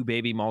V, and 2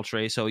 baby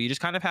Moltres. So you just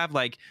kind of have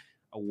like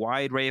a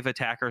wide array of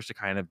attackers to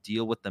kind of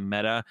deal with the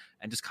meta,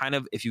 and just kind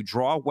of, if you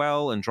draw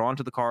well and draw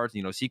into the cards,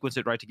 sequence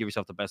it right to give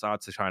yourself the best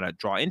odds to try to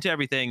draw into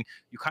everything,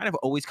 you kind of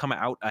always come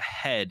out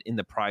ahead in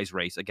the prize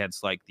race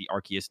against like the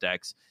Arceus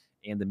decks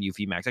and the Mew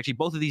VMAX. Actually,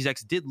 both of these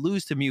decks did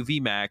lose to Mew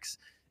VMAX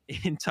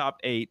in top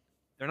 8.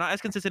 They're not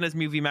as consistent as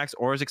Mew VMAX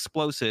or as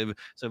explosive,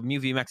 so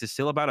Mew VMAX is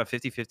still about a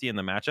 50-50 in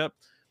the matchup,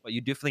 but you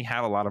definitely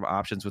have a lot of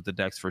options with the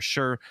decks for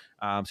sure.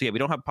 So yeah, we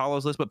don't have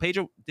Paulo's list, but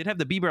Pedro did have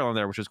the B-Barrel on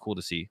there, which was cool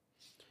to see.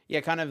 Yeah,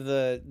 kind of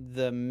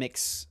the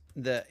mix.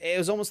 It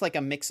was almost like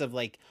a mix of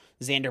like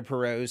Xander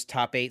Perot's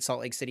top 8 Salt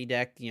Lake City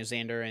deck,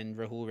 Xander and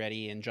Rahul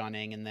Reddy and John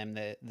Ng and them,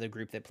 the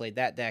group that played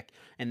that deck,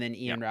 and then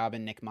Ian Robb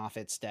and Nick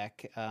Moffat's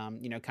deck,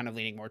 kind of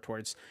leaning more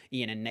towards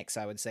Ian and Nick's,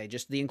 I would say.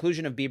 Just the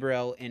inclusion of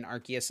Bibarel in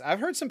Arceus.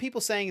 I've heard some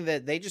people saying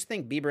that they just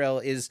think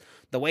Bibarel is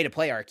the way to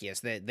play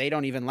Arceus, that they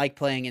don't even like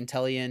playing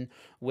Inteleon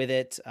with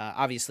it.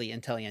 Obviously,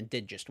 Inteleon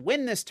did just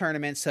win this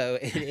tournament, so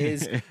it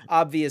is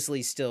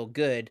obviously still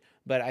good,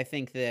 but I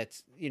think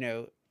that,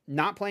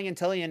 not playing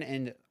Inteleon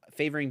and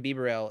favoring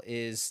Bibarel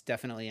is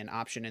definitely an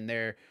option. And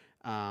there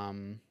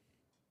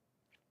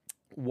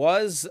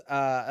was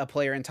a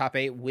player in top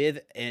 8 with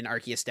an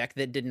Arceus deck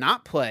that did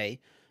not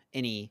play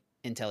any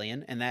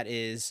Inteleon, and that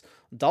is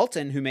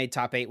Dalton, who made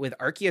top 8 with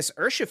Arceus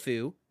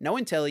Urshifu, no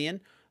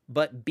Inteleon,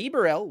 but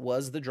Bibarel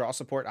was the draw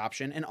support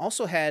option and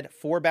also had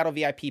 4 Battle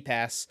VIP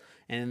Pass.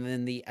 And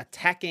then the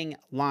attacking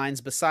lines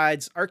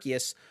besides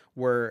Arceus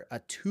were a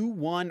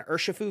 2-1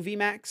 Urshifu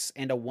VMAX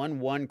and a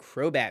 1-1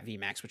 Crobat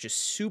VMAX, which is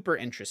super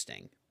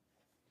interesting.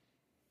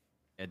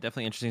 Yeah,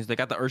 definitely interesting. So they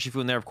got the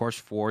Urshifu in there, of course,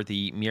 for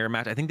the mirror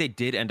match. I think they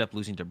did end up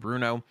losing to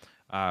Bruno.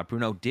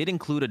 Bruno did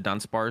include a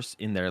Dunsparce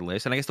in their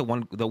list. And I guess the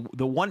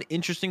one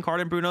interesting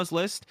card in Bruno's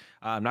list,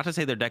 not to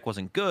say their deck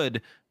wasn't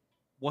good,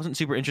 wasn't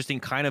super interesting,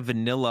 kind of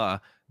vanilla,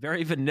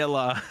 very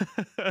vanilla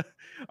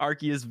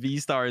Arceus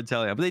V-Star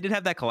Inteleon. But they did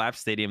have that Collapse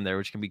Stadium there,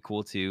 which can be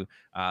cool to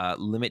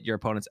limit your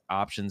opponent's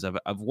options of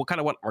what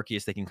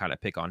Arceus they can kind of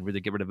pick on. Either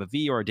get rid of a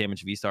V or a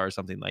damaged V-Star or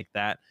something like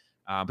that.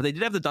 But they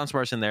did have the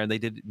Dunsparce in there, and they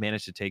did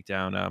manage to take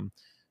down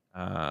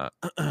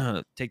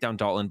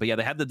Dalton. But yeah,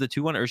 they had the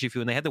 2-1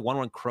 Urshifu, and they had the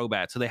 1-1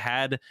 Crobat. So they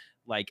had,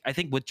 like, I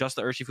think with just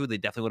the Urshifu, they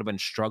definitely would have been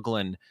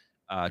struggling.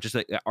 Just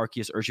like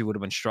Arceus Urshifu would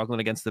have been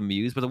struggling against the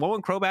Mews, but the 1-1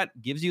 Crobat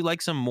gives you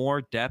like some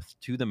more depth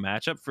to the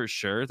matchup for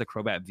sure. The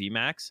Crobat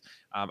VMAX.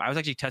 I was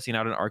actually testing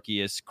out an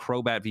Arceus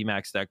Crobat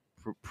VMAX deck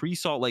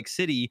pre-Salt Lake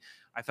City.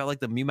 I felt like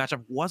the Mew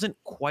matchup wasn't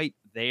quite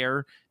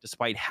there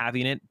despite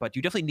having it, but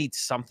you definitely need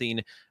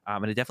something,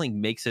 and it definitely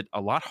makes it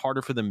a lot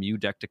harder for the Mew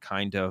deck to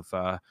kind of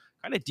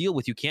deal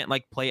with. You can't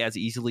like play as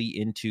easily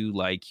into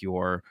like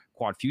your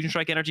quad fusion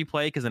strike energy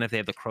play, because then if they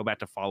have the Crobat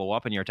to follow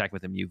up and you're attacking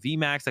with a Mew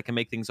VMAX, that can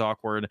make things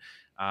awkward.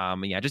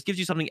 Yeah, it just gives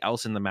you something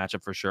else in the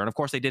matchup for sure. And of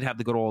course, they did have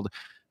the good old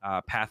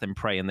Path and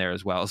Pray in there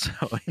as well. So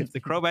if the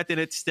Crobat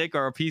didn't stick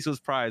or a piece was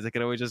prized, they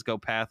could always just go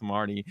Path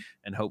Marnie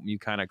and hope Mew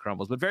kind of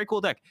crumbles. But very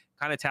cool deck.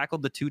 Kind of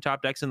tackled the two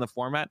top decks in the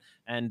format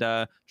and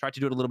tried to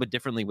do it a little bit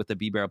differently with the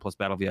B-Barrel plus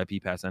Battle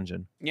VIP Pass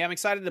engine. Yeah, I'm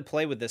excited to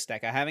play with this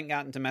deck. I haven't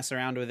gotten to mess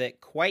around with it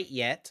quite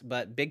yet,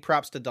 but big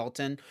props to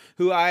Dalton,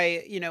 who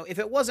if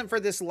it wasn't for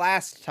this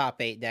last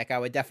top 8 deck, I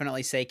would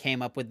definitely say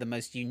came up with the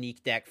most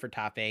unique deck for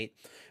top 8.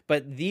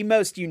 But the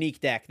most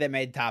unique deck that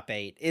made top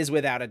 8 is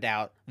without a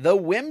doubt the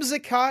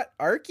Whimsicott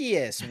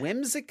Arceus.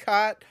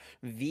 Whimsicott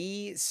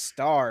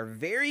V-Star.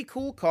 Very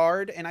cool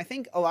card, and I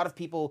think a lot of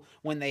people,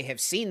 when they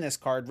have seen this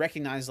card,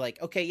 recognize like,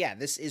 okay, yeah,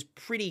 this is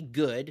pretty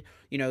good.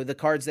 The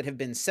cards that have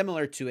been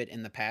similar to it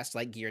in the past,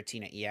 like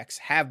Giratina EX,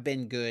 have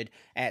been good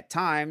at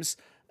times.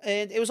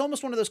 And it was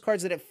almost one of those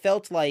cards that it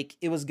felt like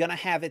it was going to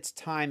have its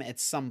time at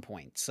some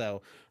point.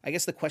 So I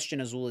guess the question,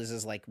 Azul,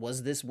 is like,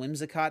 was this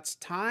Whimsicott's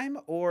time,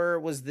 or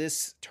was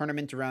this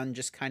tournament run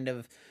just kind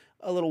of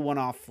a little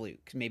one-off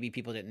fluke? Maybe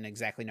people didn't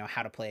exactly know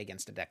how to play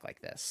against a deck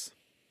like this.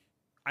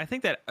 I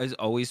think that is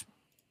always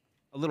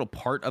a little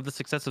part of the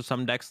success of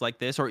some decks like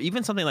this, or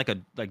even something like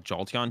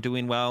Jolteon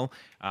doing well,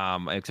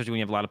 especially when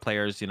you have a lot of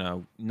players,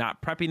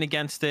 not prepping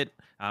against it,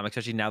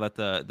 especially now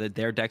that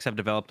their decks have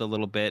developed a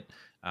little bit.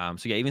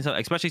 So yeah,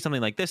 especially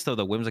something like this, though,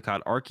 the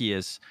Whimsicott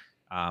Arceus,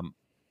 not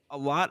a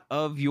lot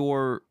of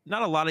your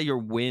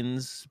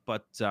wins,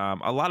 but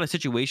a lot of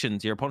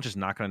situations, your opponent's just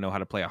not going to know how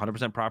to play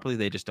 100% properly.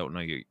 They just don't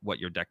know what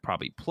your deck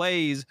probably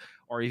plays,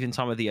 or even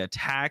some of the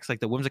attacks.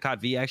 Like the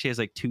Whimsicott V actually has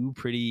like 2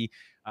 pretty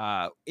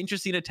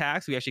interesting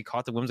attacks. We actually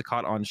caught the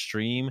Whimsicott on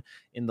stream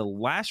in the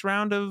last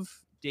round of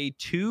day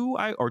 2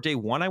 or day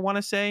 1, I want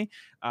to say.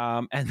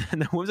 And then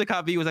the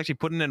Whimsicott V was actually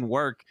putting in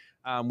work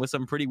with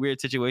some pretty weird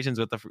situations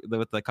with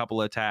the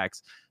couple of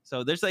attacks.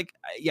 So there's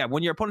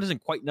when your opponent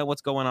doesn't quite know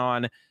what's going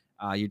on,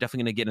 you're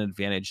definitely going to get an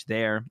advantage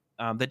there.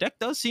 The deck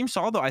does seem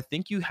solid, though. I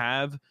think your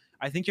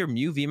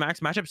Mew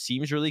VMAX matchup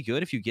seems really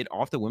good. If you get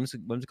off the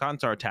Whimsicott and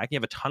start attacking, you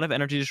have a ton of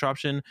energy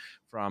disruption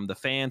from the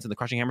fans and the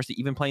Crushing Hammers to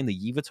even playing the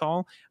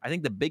Yveltal. I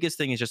think the biggest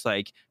thing is just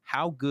like,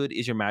 how good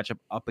is your matchup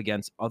up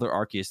against other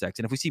Arceus decks?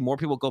 And if we see more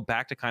people go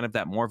back to kind of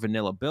that more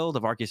vanilla build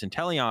of Arceus and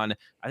Teleon,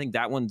 I think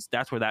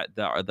that's where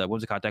the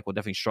Whimsicott deck will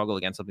definitely struggle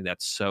against something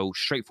that's so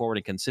straightforward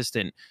and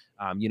consistent.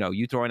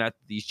 You throwing out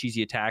these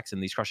cheesy attacks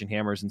and these Crushing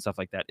Hammers and stuff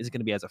like that isn't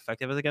going to be as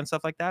effective as against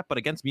stuff like that. But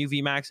against Mew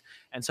VMAX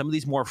and some of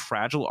these more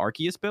fragile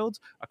Arceus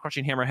builds, a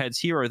Crushing Hammer heads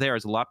here or there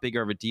is a lot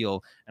bigger of a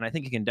deal. And I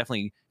think it can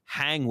definitely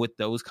hang with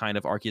those kind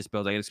of Arceus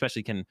builds. It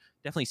especially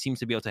definitely seems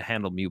to be able to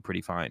handle Mew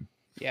pretty fine.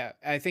 Yeah,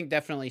 I think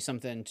definitely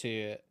something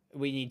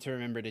we need to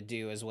remember to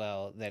do as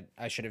well, that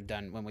I should have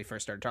done when we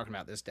first started talking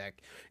about this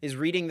deck, is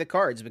reading the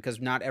cards,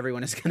 because not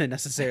everyone is going to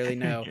necessarily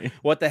know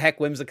what the heck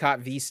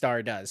Whimsicott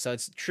V-Star does. So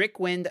it's Trick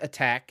Wind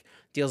attack,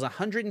 deals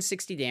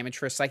 160 damage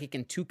for a Psychic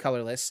and 2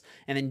 colorless,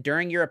 and then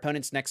during your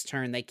opponent's next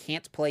turn, they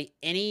can't play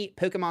any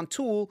Pokemon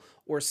tool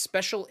or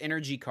special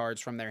energy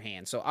cards from their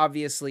hand. So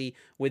obviously,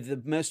 with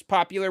the most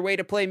popular way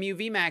to play Mew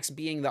VMAX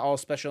being the all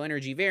special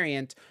energy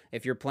variant,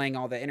 if you're playing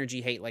all the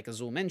energy hate like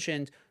Azul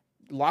mentioned,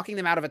 locking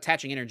them out of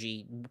attaching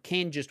energy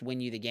can just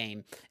win you the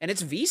game. And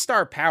its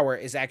V-Star power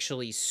is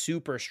actually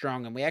super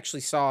strong. And we actually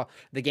saw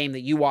the game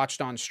that you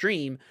watched on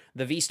stream.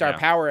 The V-Star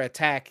power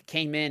attack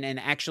came in and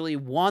actually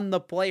won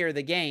the player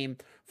the game.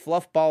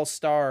 Fluffball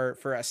Star,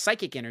 for a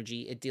Psychic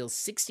energy, it deals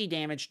 60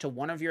 damage to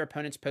one of your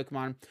opponent's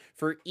Pokemon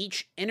for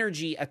each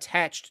energy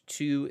attached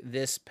to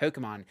this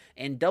Pokemon.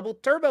 And Double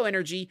Turbo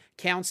Energy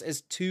counts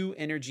as 2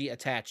 energy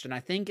attached. And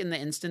I think in the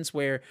instance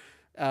where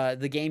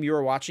the game you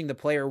were watching, the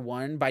player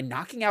won by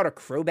knocking out a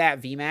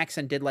Crobat VMAX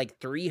and did like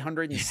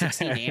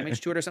 360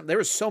 damage to it or something. There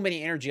was so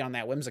many energy on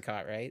that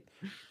Whimsicott, right?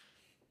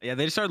 Yeah,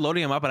 they just started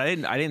loading him up,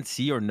 and I didn't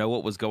see or know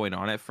what was going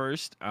on at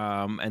first.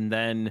 And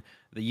then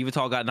the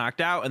Yveltal got knocked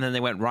out, and then they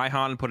went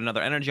Raihan and put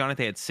another energy on it.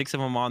 They had 6 of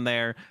them on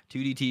there, 2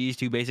 DTs,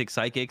 2 basic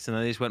psychics, and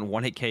then they just went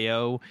 1-hit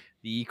KO.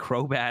 The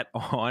Crobat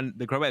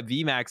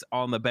VMAX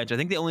on the bench. I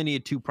think they only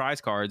needed 2 prize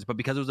cards, but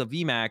because it was a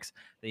VMAX,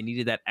 they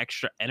needed that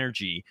extra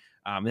energy.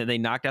 And they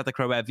knocked out the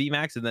Crobat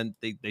VMAX, and then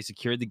they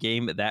secured the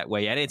game that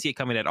way. I didn't see it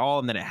coming at all,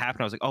 and then it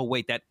happened. I was like, oh,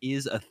 wait, that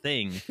is a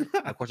thing.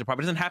 Of course, it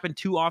probably doesn't happen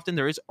too often.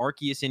 There is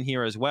Arceus in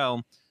here as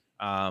well.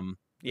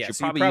 Yeah, so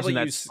so you're probably using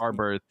that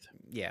Starbirth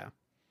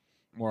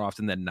more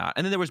often than not.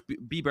 And then there was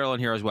B-Barrel in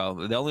here as well.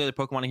 The only other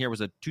Pokemon in here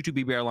was a 2-2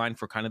 B-Barrel line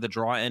for kind of the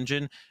draw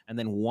engine, and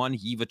then 1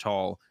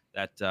 Yveltal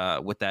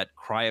that with that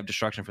Cry of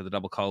Destruction for the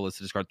double colorless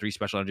to discard 3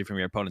 special energy from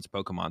your opponent's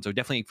Pokemon. So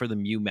definitely for the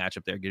Mew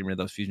matchup there, getting rid of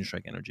those Fusion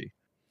Strike energy.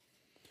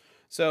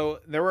 So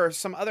there were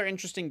some other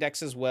interesting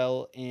decks as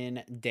well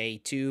in day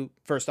two.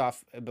 First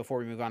off, before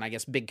we move on, I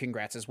guess big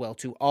congrats as well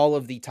to all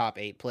of the top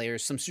 8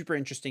 players. Some super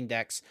interesting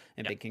decks,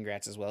 and Yeah. big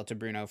congrats as well to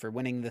Bruno for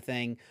winning the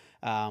thing.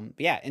 But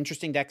yeah,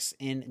 interesting decks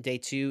in day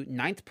two.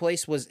 Ninth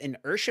place was an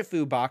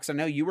Urshifu box. I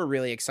know you were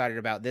really excited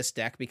about this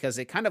deck because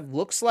it kind of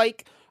looks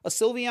like a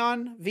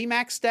Sylveon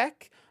VMAX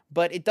deck,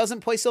 but it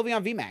doesn't play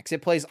Sylveon VMAX.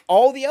 It plays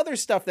all the other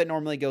stuff that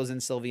normally goes in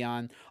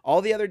Sylveon,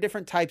 all the other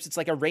different types. It's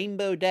like a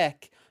rainbow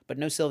deck, but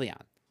no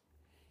Sylveon.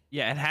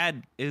 Yeah,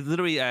 it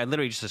literally. I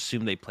literally just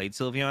assumed they played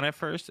Sylveon at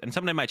first, and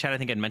someone in my chat I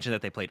think had mentioned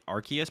that they played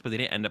Arceus, but they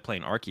didn't end up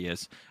playing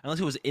Arceus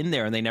unless it was in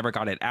there and they never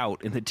got it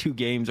out in the 2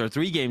 games or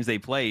 3 games they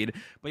played.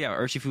 But yeah,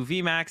 Urshifu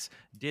VMAX,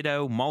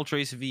 Ditto,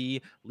 Moltres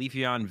V,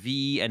 Leafeon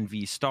V, and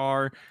V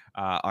Star,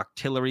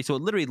 Octillery. So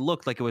it literally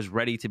looked like it was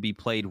ready to be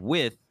played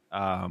with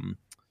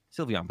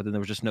Sylveon, but then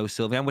there was just no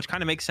Sylveon, which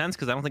kind of makes sense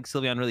because I don't think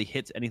Sylveon really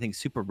hits anything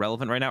super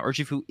relevant right now.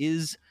 Urshifu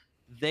is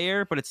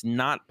there, but it's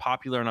not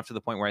popular enough to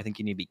the point where I think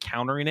you need to be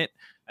countering it.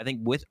 I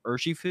think with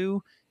Urshifu,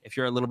 if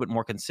you're a little bit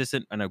more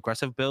consistent and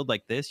aggressive build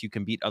like this, you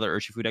can beat other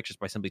Urshifu decks just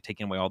by simply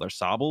taking away all their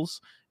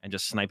Sobbles and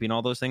just sniping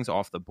all those things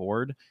off the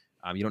board.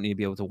 You don't need to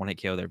be able to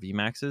one-hit KO their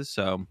VMAXs.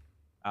 So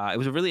it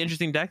was a really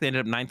interesting deck. They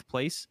ended up 9th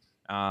place.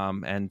 Yeah,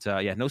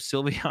 no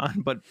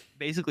Sylveon, but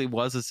basically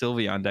was a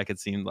Sylveon deck,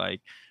 it seemed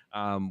like.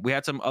 We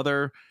had some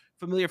other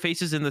familiar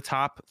faces in the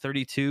top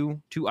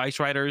 32, 2 Ice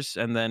Riders,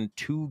 and then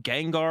 2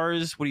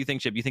 Gengars. What do you think,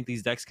 Chip? You think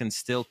these decks can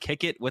still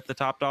kick it with the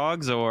top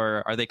dogs,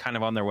 or are they kind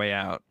of on their way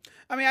out?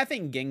 I mean, I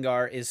think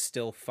Gengar is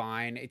still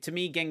fine. To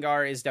me,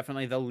 Gengar is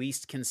definitely the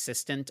least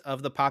consistent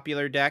of the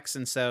popular decks,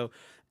 and so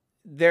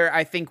there,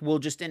 I think, will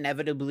just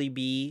inevitably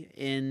be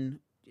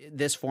in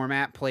this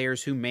format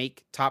players who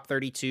make top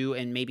 32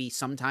 and maybe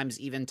sometimes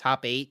even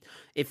top 8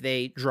 if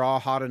they draw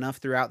hot enough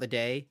throughout the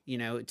day. You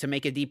know, to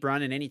make a deep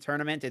run in any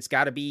tournament, it's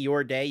got to be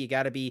your day. You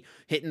got to be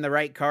hitting the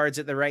right cards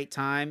at the right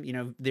time. You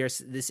know,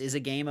 this is a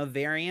game of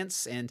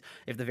variance, and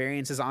if the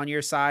variance is on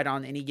your side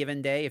on any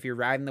given day, if you're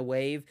riding the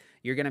wave,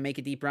 you're going to make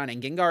a deep run.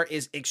 And Gengar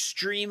is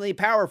extremely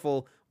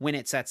powerful when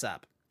it sets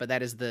up, but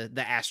that is the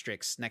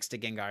asterisk next to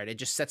Gengar. It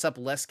just sets up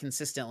less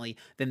consistently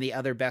than the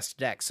other best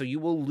decks. So you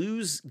will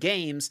lose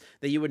games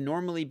that you would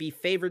normally be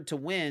favored to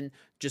win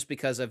just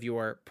because of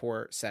your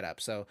poor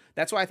setup. So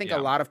that's why I think a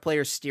lot of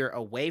players steer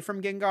away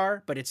from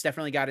Gengar, but it's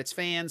definitely got its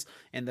fans,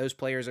 and those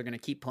players are going to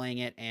keep playing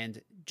it.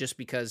 And just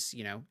because,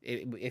 you know,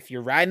 if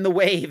you're riding the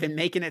wave and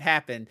making it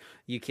happen,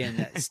 you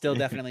can still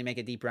definitely make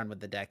a deep run with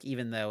the deck,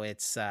 even though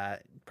it's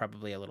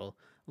probably a little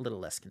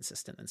less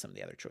consistent than some of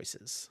the other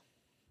choices.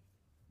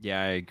 Yeah,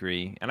 I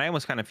agree. And I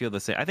almost kind of feel the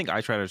same. I think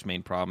Ice Rider's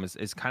main problem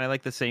is kind of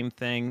like the same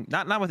thing.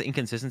 Not with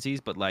inconsistencies,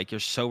 but like you're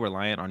so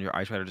reliant on your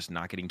Ice Rider just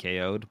not getting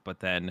KO'd.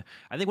 But then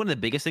I think one of the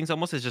biggest things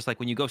almost is just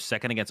like when you go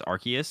second against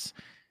Arceus,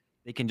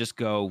 they can just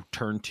go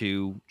turn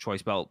 2,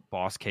 Choice Belt,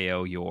 boss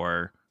KO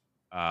your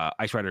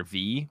Ice Rider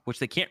V, which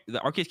they can't. The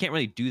Arceus can't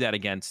really do that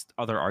against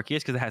other Arceus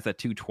because it has that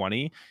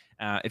 220.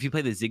 If you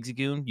play the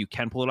Zigzagoon, you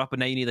can pull it up, but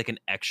now you need like an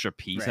extra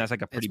piece. Right. And that's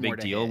like a pretty big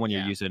deal when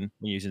you're using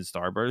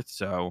Starbirth.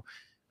 So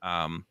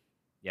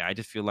yeah, I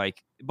just feel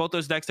like both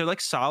those decks, they're like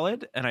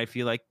solid, and I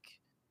feel like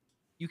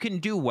you can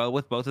do well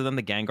with both of them,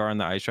 the Gengar and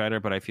the Ice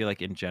Rider, but I feel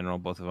like in general,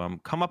 both of them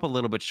come up a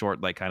little bit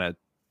short, like kind of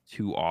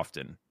too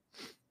often.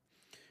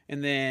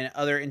 And then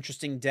other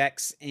interesting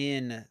decks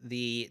in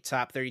the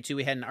top 32.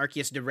 We had an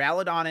Arceus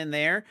Duraludon in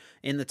there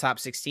in the top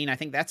 16. I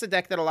think that's a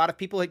deck that a lot of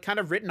people had kind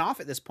of written off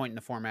at this point in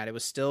the format. It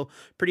was still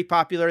pretty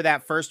popular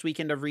that first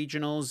weekend of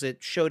regionals.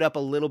 It showed up a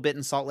little bit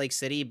in Salt Lake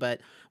City, but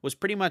was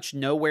pretty much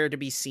nowhere to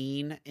be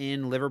seen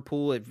in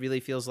Liverpool. It really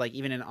feels like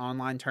even in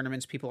online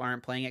tournaments, people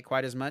aren't playing it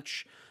quite as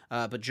much.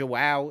 But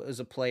Joao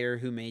is a player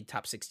who made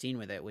top 16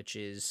 with it, which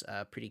is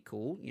pretty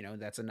cool. You know,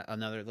 that's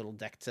another little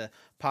deck to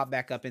pop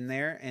back up in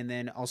there. And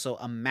then also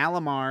a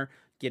Malamar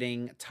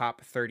getting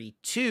top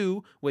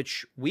 32,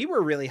 which we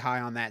were really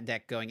high on that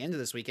deck going into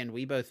this weekend.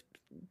 We both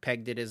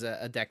pegged it as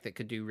a deck that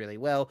could do really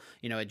well.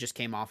 You know, it just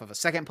came off of a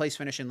second place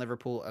finish in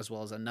Liverpool, as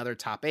well as another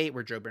top 8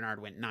 where Joe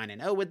Bernard went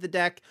 9-0 with the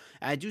deck.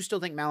 I do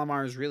still think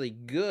Malamar is really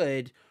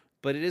good,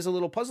 but it is a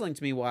little puzzling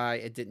to me why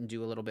it didn't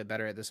do a little bit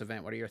better at this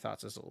event. What are your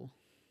thoughts, Azul?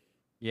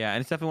 Yeah,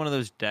 and it's definitely one of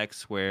those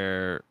decks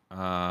where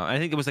I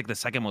think it was like the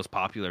second most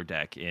popular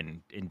deck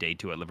in day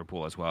 2 at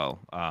Liverpool as well.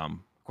 Of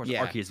course,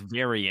 Arceus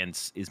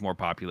variants is more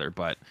popular,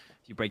 but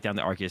if you break down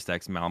the Arceus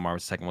decks, Malamar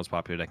was the second most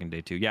popular deck in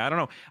day 2. Yeah, I don't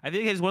know. I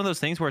think it's one of those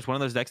things where it's one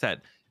of those decks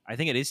that I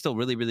think it is still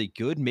really, really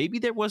good. Maybe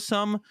there was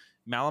some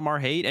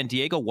Malamar hate, and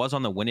Diego was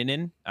on the winning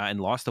in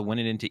and lost the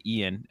winning in to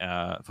Ian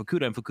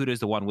Fukuda, and Fukuda is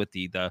the one with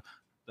the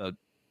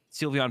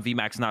Sylveon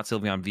VMAX, not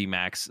Sylveon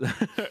VMAX,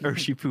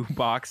 Urshifu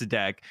box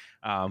deck,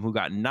 who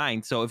got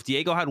 9th. So if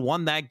Diego had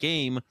won that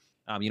game,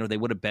 they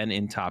would have been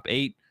in top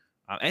 8.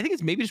 I think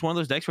it's maybe just one of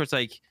those decks where it's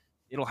like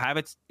it'll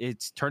have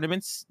its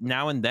tournaments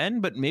now and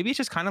then, but maybe it's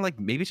just kind of like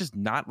maybe it's just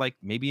not like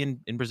maybe in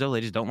Brazil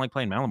they just don't like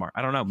playing Malamar.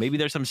 I don't know. Maybe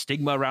there's some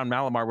stigma around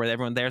Malamar where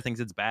everyone there thinks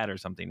it's bad or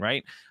something,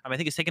 right? I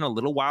think it's taken a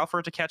little while for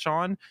it to catch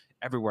on.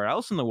 everywhere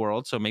else in the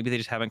world. So maybe they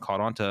just haven't caught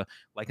on to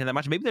liking that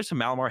much. Maybe there's some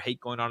Malamar hate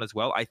going on as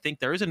well. I think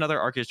there is another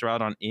Arceus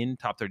Duraludon in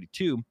top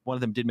 32. One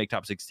of them did make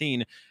top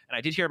 16. And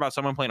I did hear about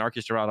someone playing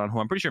Arceus Duraludon who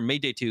I'm pretty sure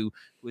made day 2, who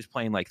was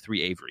playing like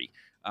 3 Avery.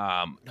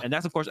 And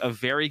that's, of course, a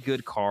very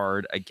good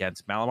card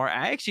against Malamar.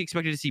 I actually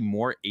expected to see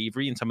more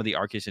Avery in some of the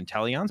Arceus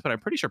Inteleons, but I'm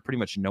pretty sure pretty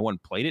much no one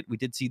played it. We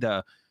did see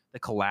the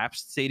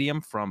collapsed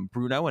stadium from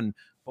Bruno, and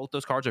both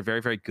those cards are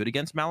very, very good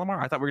against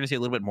Malamar. I thought we were going to see a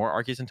little bit more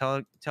Arceus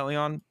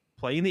Inteleon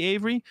playing the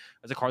Avery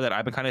as a card that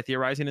I've been kind of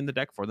theorizing in the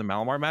deck for the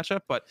Malamar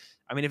matchup. But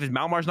I mean, if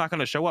Malamar's not going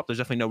to show up, there's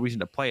definitely no reason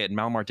to play it. And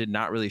Malamar did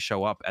not really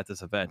show up at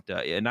this event.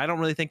 And I don't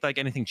really think like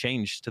anything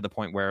changed to the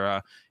point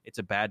where it's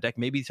a bad deck.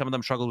 Maybe some of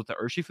them struggled with the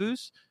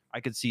Urshifus. I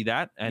could see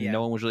that. And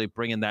no one was really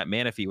bringing that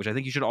Manaphy, which I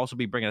think you should also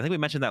be bringing. I think we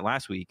mentioned that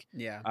last week.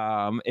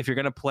 Yeah. If you're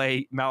going to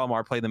play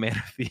Malamar, play the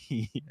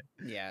Manaphy.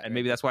 Yeah. And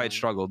maybe that's why it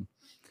struggled.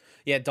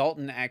 Yeah,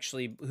 Dalton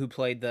actually, who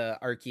played the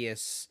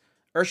Arceus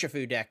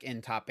Urshifu deck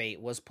in top 8,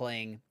 was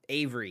playing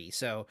Avery.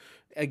 So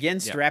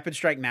against Rapid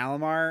Strike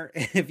Malamar,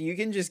 if you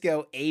can just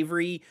go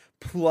Avery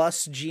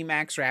plus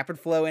G-Max Rapid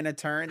Flow in a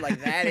turn,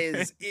 like that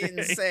is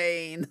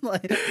insane.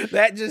 Like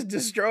that just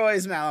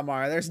destroys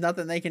Malamar. There's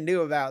nothing they can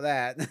do about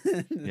that.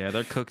 Yeah,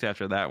 they're cooked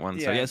after that one.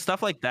 So yeah,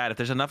 stuff like that. If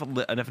there's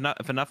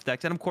enough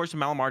decks, and of course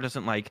Malamar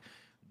doesn't like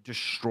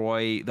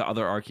destroy the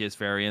other Arceus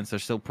variants. They're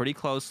still pretty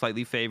close,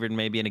 slightly favored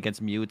maybe, and against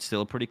Mew it's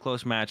still a pretty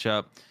close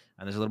matchup.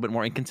 And there's a little bit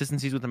more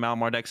inconsistencies with the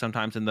Malamar deck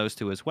sometimes in those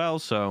two as well.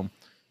 So,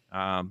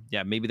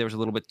 yeah, maybe there was a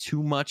little bit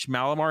too much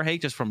Malamar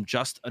hate just from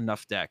just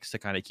enough decks to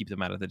kind of keep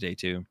them out of the day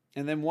 2.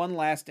 And then one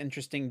last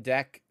interesting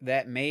deck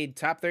that made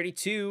top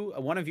 32,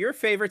 one of your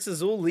favorites,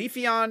 Azul,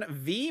 Leafeon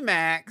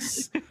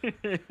VMAX.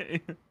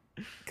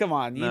 Come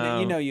on,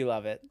 you know you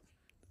love it.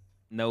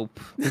 Nope.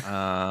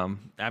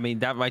 I mean,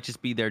 that might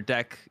just be their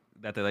deck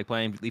that they like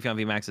playing. Leafeon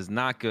VMAX is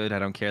not good. I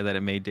don't care that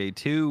it made day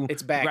 2.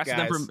 It's back,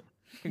 guys.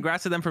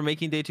 Congrats to them for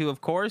making day 2, of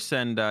course.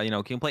 And,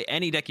 you can play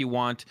any deck you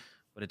want,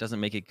 but it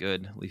doesn't make it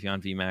good.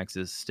 Leafeon VMAX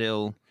is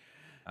still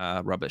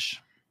rubbish.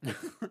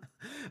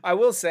 I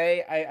will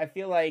say, I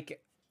feel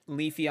like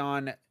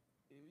Leafeon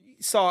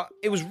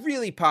it was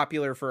really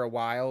popular for a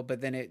while, but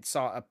then it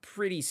saw a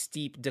pretty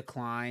steep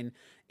decline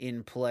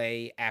in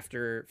play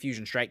after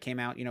Fusion Strike came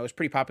out. It was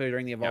pretty popular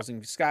during the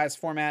Evolving Skies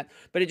format,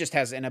 but it just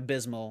has an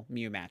abysmal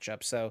Mew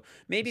matchup. So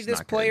maybe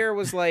this player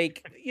was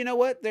like, you know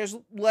what? There's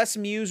less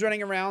Mews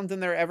running around than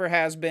there ever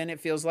has been, it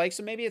feels like.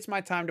 So maybe it's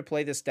my time to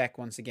play this deck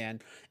once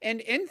again.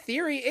 And in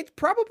theory, it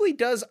probably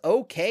does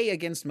okay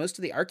against most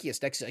of the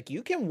Arceus decks. Like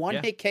you can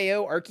one-hit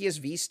KO Arceus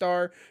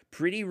V-Star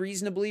pretty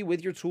reasonably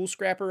with your Tool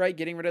Scrapper, right?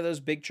 Getting rid of those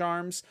big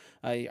charms.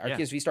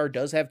 Arceus V-Star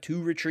does have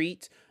 2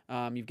 retreat.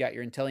 You've got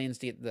your Inteleons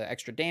to get the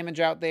extra damage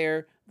out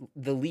there.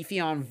 The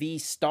Leafeon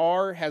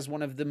V-Star has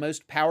one of the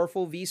most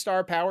powerful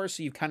V-Star powers,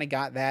 so you've kind of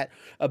got that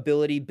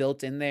ability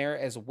built in there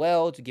as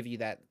well to give you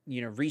that,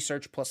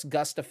 research plus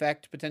gust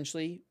effect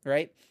potentially,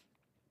 right?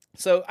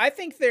 So I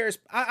think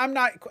I'm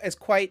not as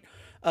quite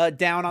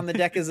down on the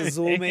deck as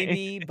Azul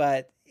maybe,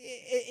 but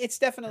it's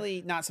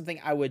definitely not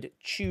something I would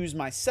choose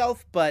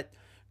myself, but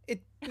it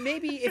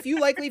maybe if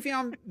you like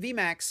Leafeon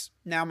VMAX,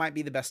 now might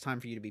be the best time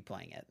for you to be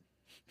playing it.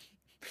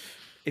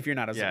 If you're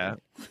not a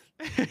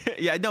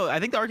Yeah, no,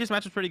 I think the Arceus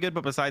match was pretty good,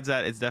 but besides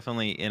that, it's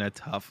definitely in a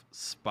tough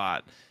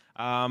spot.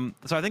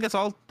 So I think that's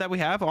all that we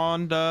have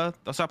on the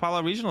Sao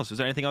Paulo Regionals. Is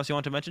there anything else you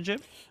want to mention, Jim?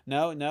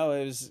 No,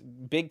 it was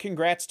big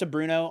congrats to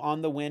Bruno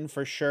on the win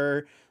for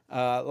sure.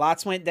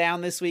 Lots went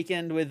down this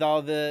weekend with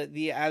all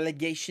the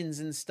allegations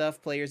and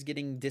stuff, players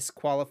getting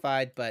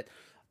disqualified, but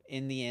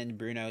in the end,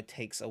 Bruno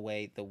takes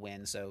away the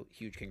win. So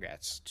huge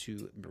congrats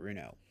to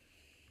Bruno.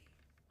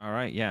 All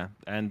right, yeah.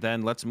 And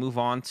then let's move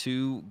on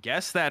to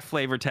Guess That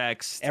Flavor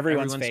Text.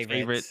 Everyone's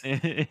favorite.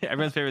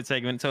 Everyone's favorite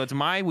segment. So it's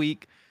my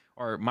week,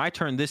 or my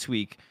turn this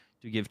week,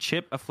 to give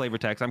Chip a flavor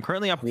text. I'm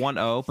currently up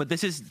 1-0, but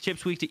this is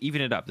Chip's week to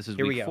even it up. This is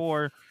week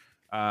 4.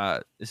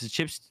 This is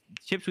Chip's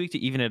week to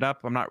even it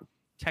up. I'm not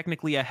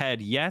technically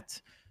ahead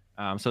yet.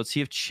 So let's see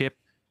if Chip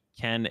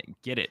can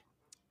get it.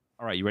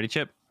 All right, you ready,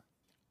 Chip?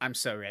 I'm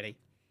so ready.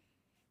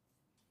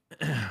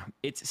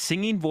 Its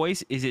singing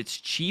voice is its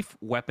chief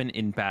weapon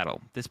in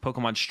battle. This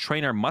Pokemon's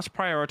trainer must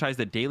prioritize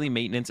the daily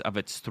maintenance of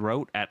its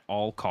throat at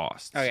all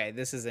costs. Okay,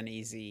 this is an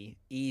easy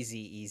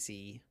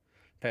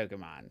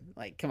Pokemon.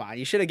 Like, come on,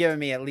 you should have given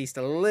me at least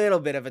a little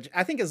bit of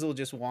I think Azul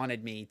just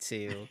wanted me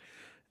to,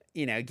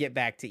 get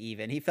back to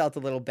even. He felt a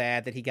little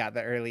bad that he got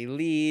the early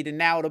lead, and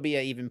now it'll be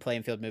an even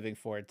playing field moving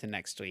forward to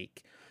next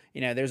week.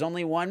 There's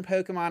only one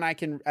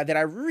Pokemon that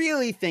I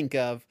really think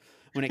of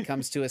when it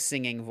comes to a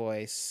singing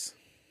voice.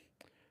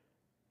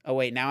 Oh,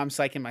 wait, now I'm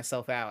psyching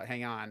myself out.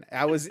 Hang on.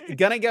 I was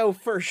going to go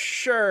for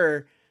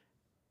sure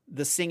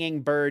the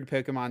singing bird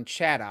Pokemon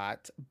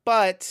Chatot,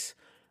 but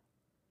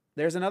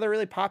there's another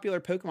really popular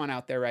Pokemon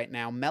out there right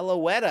now,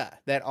 Meloetta,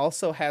 that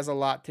also has a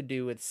lot to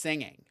do with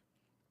singing.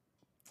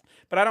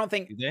 But I don't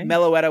think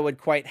Meloetta would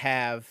quite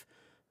have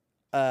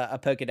a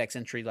Pokedex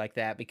entry like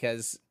that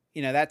because,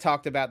 that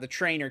talked about the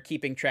trainer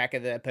keeping track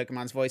of the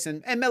Pokemon's voice,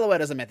 and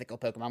Meloetta's a mythical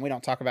Pokemon. We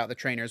don't talk about the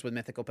trainers with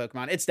mythical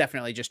Pokemon. It's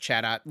definitely just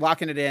Chatot.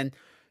 Locking it in.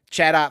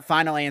 Chat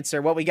final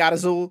answer. What we got,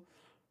 Azul?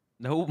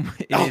 Nope.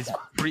 It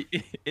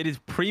is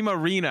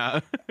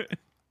Primarina.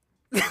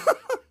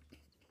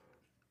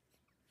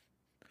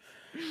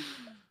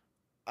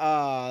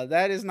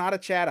 That is not a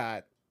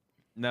chat.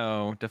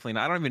 No, definitely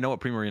not. I don't even know what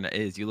Primarina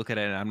is. You look at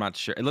it and I'm not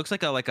sure. It looks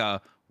like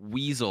a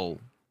weasel,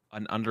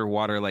 an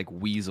underwater like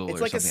weasel It's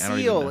or like a something. I don't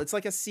even seal. know. It's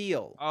like a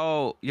seal.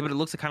 Oh, yeah, but it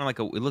looks kind of like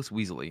it looks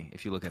weaselly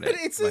if you look at But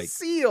it. it's a Like,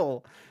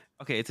 seal.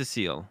 okay, it's a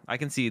seal. I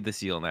can see the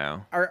seal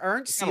now.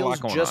 Aren't It's got a lot seals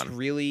going just on.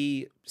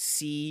 really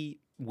sea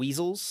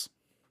weasels?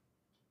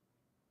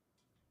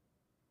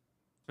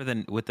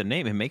 With the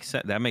name, it makes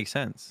sense. That makes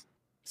sense.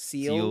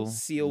 Seal,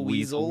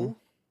 weasel.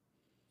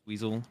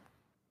 Weasel.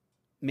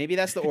 Maybe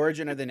that's the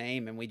origin of the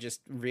name, and we just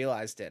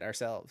realized it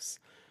ourselves.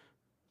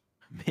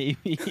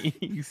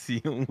 Maybe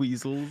seal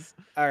weasels.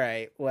 All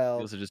right. Well,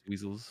 Seals are just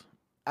weasels.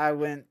 I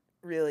went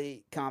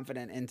really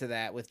confident into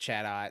that with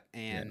Chatot,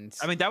 Yeah. and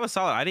I mean, that was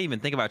solid. I didn't even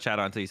think about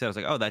Chatot until you said it. I was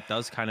like, oh, that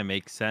does kind of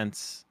make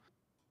sense.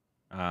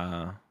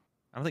 I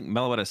don't think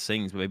Meloetta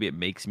sings, but maybe it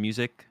makes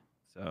music.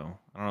 So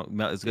I don't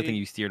know. It's a good thing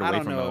you steered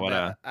away from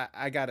Meloetta.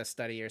 I got to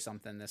study or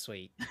something this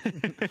week.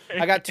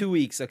 I got 2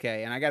 weeks,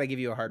 okay, and I got to give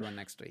you a hard one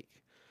next week.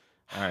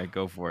 All right,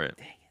 go for it.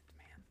 Dang it,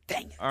 man.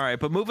 Dang it. All right,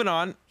 but moving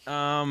on.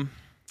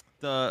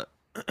 The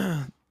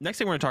next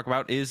thing we're going to talk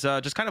about is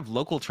just kind of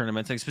local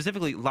tournaments, and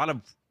specifically a lot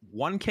of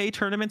 1K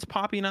tournaments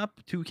popping up,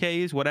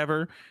 2Ks,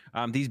 whatever.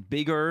 These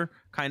bigger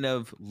kind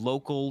of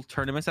local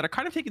tournaments that are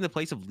kind of taking the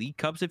place of League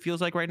Cups, it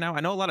feels like right now.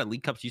 I know a lot of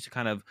League Cups used to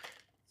kind of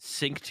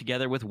sync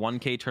together with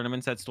 1K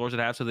tournaments that stores would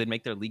have, so they'd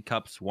make their League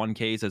Cups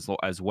 1Ks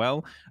as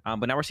well.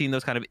 But now we're seeing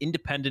those kind of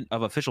independent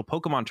of official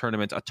Pokemon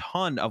tournaments, a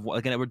ton of,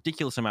 again, a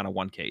ridiculous amount of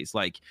 1Ks.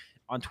 Like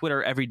on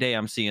Twitter every day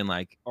I'm seeing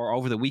like, or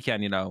over the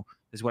weekend, this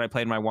is what I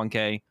played in my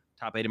 1K,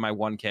 top 8 in my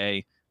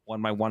 1K,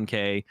 won my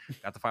 1K,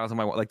 got the finals in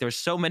my like. There's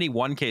so many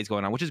 1Ks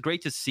going on, which is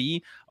great to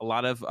see. A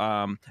lot of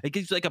it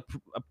gives like a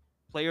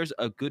players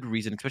a good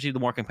reason, especially the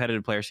more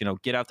competitive players,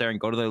 get out there and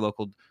go to their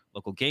local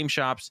game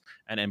shops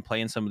and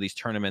play in some of these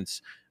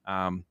tournaments.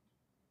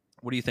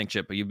 What do you think,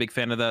 Chip? Are you a big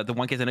fan of the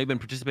 1Ks? I know you've been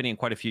participating in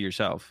quite a few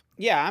yourself.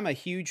 Yeah, I'm a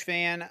huge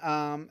fan.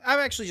 I've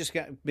actually just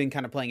been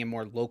kind of playing in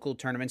more local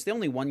tournaments. The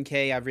only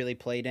 1K I've really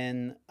played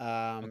in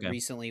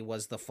recently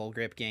was the Full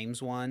Grip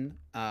Games one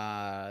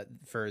at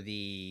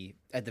the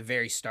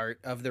very start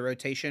of the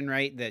rotation,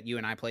 right? That you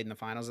and I played in the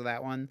finals of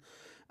that one,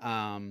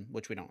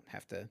 which we don't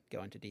have to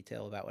go into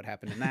detail about what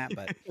happened in that,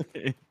 but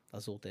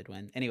Azul did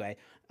win. Anyway,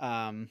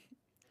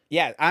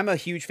 yeah, I'm a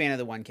huge fan of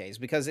the 1Ks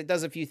because it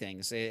does a few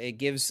things. It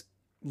gives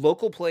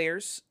local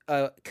players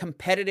a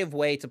competitive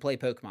way to play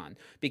Pokemon,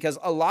 because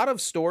a lot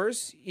of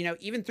stores,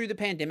 even through the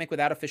pandemic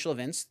without official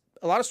events,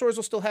 a lot of stores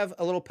will still have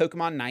a little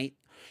Pokemon night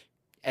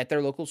at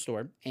their local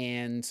store,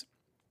 and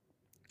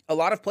a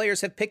lot of players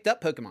have picked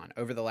up Pokemon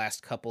over the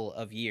last couple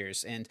of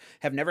years and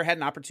have never had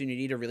an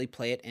opportunity to really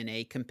play it in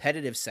a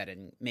competitive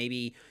setting.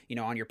 Maybe,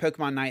 on your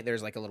Pokemon night,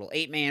 there's like a little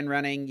 8-man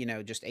running,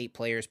 just 8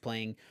 players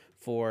playing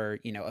for,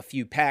 a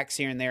few packs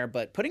here and there,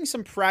 but putting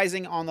some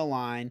prizing on the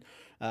line,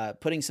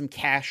 putting some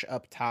cash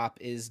up top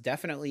is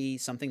definitely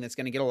something that's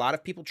going to get a lot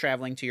of people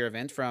traveling to your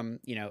event from,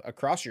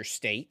 across your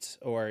state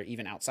or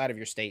even outside of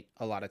your state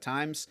a lot of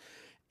times.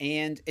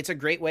 And it's a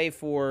great way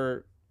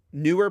for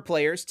newer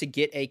players to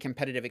get a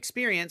competitive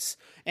experience.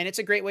 And it's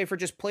a great way for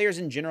just players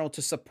in general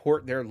to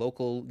support their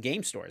local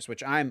game stores,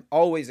 which I'm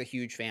always a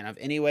huge fan of.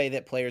 Any way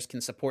that players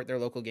can support their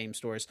local game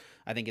stores,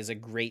 I think is a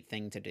great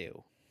thing to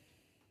do.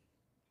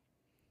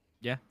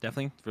 Yeah,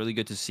 definitely. It's really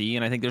good to see.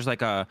 And I think there's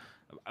like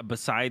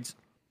besides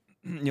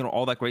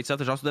all that great stuff,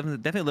 there's also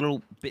definitely a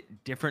little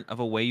bit different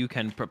of a way you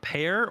can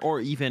prepare or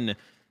even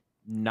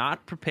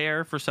not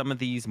prepare for some of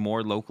these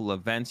more local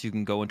events. You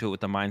can go into it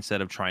with the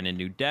mindset of trying a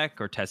new deck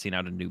or testing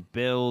out a new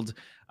build,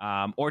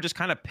 or just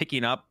kind of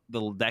picking up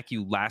the deck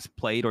you last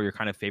played or your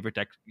kind of favorite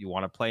deck you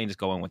want to play and just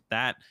going with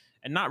that,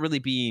 and not really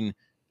being,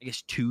 I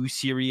guess, too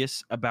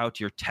serious about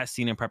your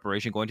testing and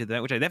preparation going to the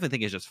event, which I definitely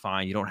think is just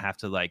fine. You don't have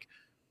to like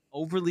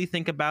overly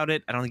think about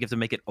it. I don't think you have to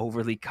make it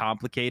overly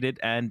complicated.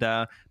 And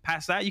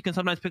past that, you can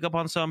sometimes pick up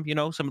on some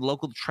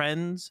local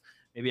trends.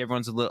 Maybe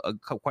everyone's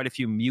quite a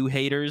few Mew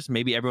haters.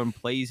 Maybe everyone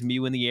plays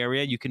Mew in the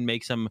area. You can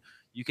make some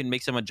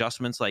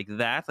adjustments like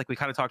that. Like we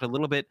kind of talked a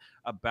little bit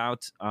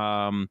about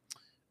playing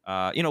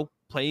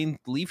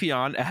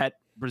Leafeon at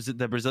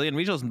the Brazilian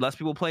regionals, and less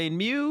people playing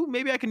Mew.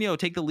 Maybe I can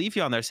take the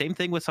Leafeon there. Same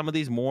thing with some of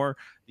these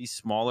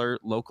smaller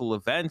local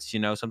events.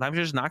 Sometimes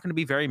there's not going to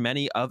be very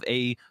many of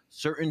a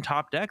certain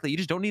top deck that you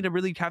just don't need to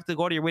really have to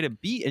go out of your way to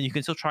beat, and you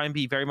can still try and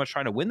be very much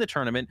trying to win the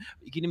tournament.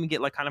 You can even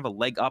get like kind of a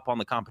leg up on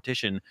the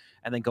competition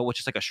and then go with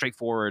just like a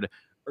straightforward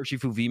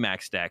Urshifu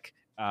VMAX deck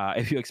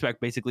if you expect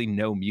basically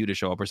no Mew to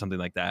show up or something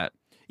like that.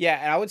 Yeah,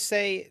 and I would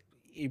say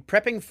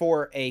prepping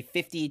for a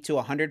 50 to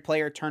 100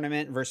 player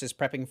tournament versus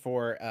prepping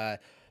for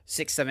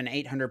 600, 700,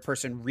 800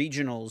 person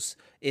regionals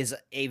is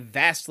a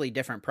vastly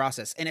different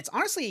process. And it's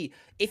honestly,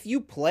 if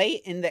you play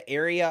in the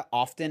area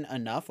often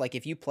enough, like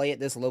if you play at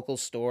this local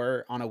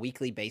store on a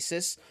weekly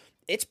basis,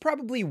 it's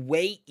probably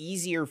way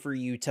easier for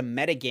you to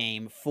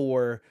metagame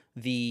for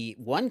the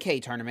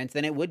 1K tournament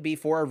than it would be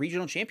for a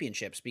regional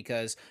championships,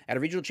 because at a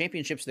regional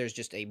championships there's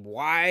just a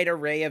wide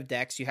array of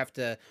decks. You have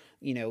to,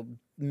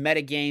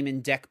 metagame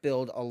and deck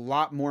build a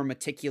lot more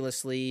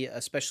meticulously,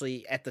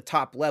 especially at the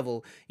top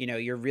level.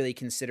 You're really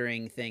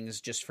considering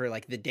things just for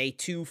like the day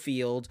 2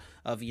 field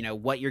of,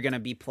 what you're going to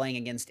be playing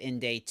against in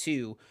day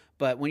 2.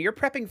 But when you're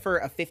prepping for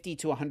a 50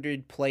 to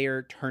 100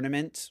 player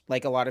tournament,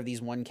 like a lot of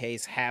these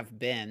 1Ks have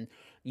been,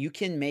 you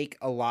can make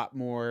a lot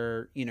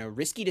more,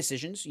 risky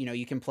decisions.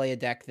 You can play a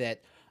deck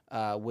that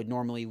would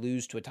normally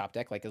lose to a top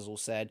deck, like Azul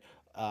said.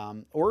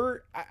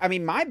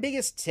 My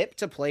biggest tip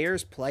to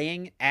players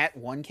playing at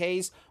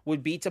 1Ks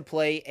would be to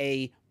play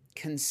a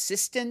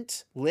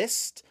consistent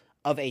list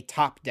of a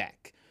top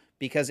deck.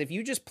 Because if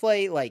you just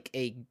play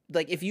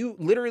if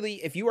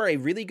you are a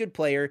really good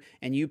player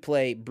and you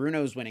play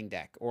Bruno's winning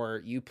deck,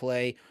 or you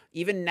play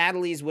even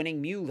Natalie's winning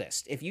Mew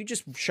list, if you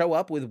just show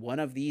up with one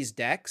of these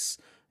decks,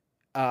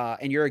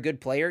 and you're a good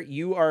player,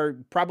 you are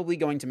probably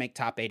going to make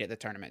top 8 at the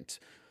tournament.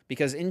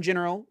 Because in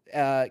general,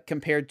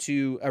 compared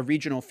to a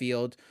regional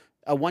field,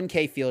 a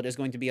 1K field is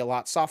going to be a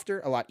lot softer,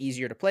 a lot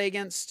easier to play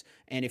against.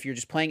 And if you're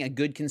just playing a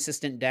good,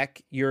 consistent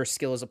deck, your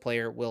skill as a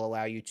player will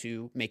allow you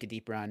to make a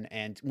deep run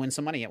and win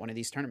some money at one of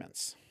these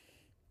tournaments.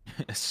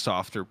 A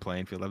softer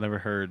playing field. I've never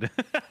heard.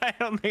 I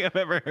don't think I've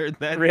ever heard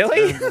that.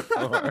 Really?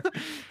 Before.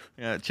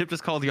 Yeah, Chip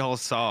just called y'all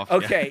soft.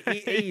 Okay, yeah.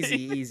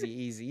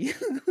 Easy.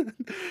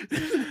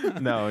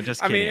 No,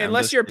 just kidding.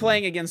 Unless you're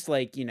playing against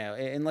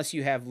unless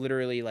you have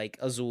literally like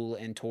Azul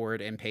and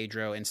Tord and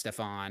Pedro and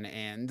Stefan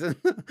and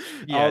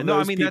all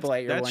those people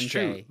at your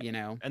 1K,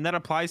 true. And that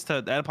applies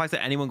to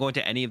anyone going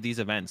to any of these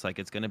events. Like,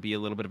 it's going to be a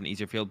little bit of an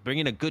easier field.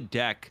 Bringing a good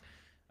deck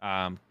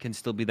can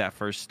still be that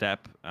first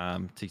step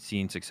to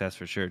seeing success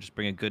for sure. Just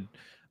bring a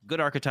good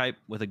archetype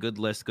with a good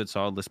list, good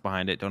solid list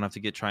behind it. Don't have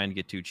to trying to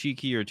get too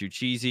cheeky or too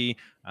cheesy.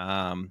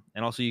 And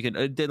also you can,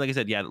 like I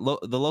said,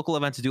 the local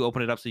events do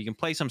open it up so you can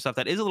play some stuff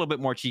that is a little bit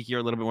more cheeky or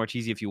a little bit more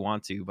cheesy if you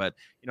want to, but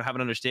have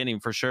an understanding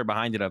for sure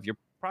behind it of you're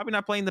probably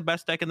not playing the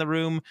best deck in the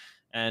room,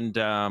 and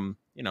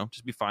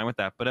just be fine with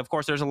that. But of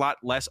course, there's a lot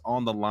less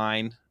on the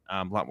line,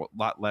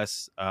 lot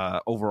less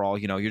overall.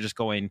 You're just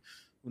going,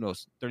 who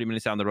knows, 30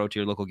 minutes down the road to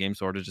your local game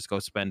store to just go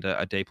spend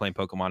a day playing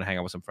Pokemon and hang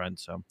out with some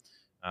friends. So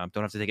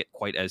don't have to take it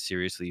quite as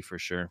seriously for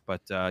sure. But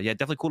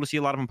definitely cool to see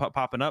a lot of them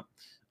popping up.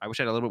 I wish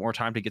I had a little bit more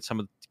time to get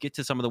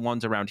to some of the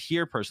ones around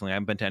here personally. I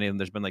haven't been to any of them.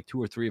 There's been like 2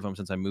 or 3 of them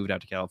since I moved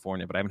out to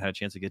California, but I haven't had a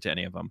chance to get to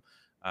any of them.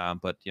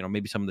 But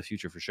maybe some in the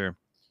future for sure.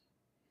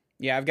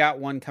 Yeah, I've got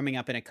one coming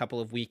up in a couple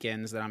of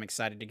weekends that I'm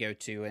excited to go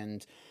to,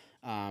 and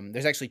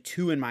there's actually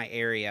 2 in my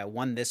area,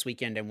 one this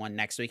weekend and one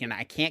next weekend.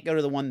 I can't go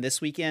to the one this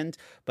weekend,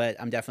 but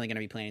I'm definitely going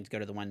to be planning to go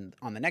to the one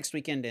on the next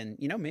weekend and,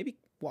 maybe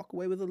walk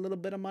away with a little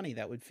bit of money.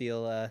 That would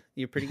feel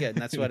pretty good. And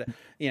that's what,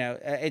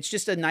 it's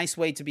just a nice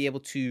way to be able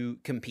to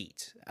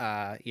compete.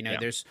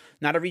 There's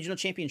not a regional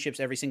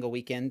championships every single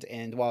weekend.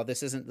 And while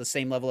this isn't the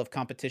same level of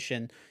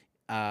competition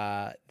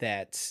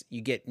that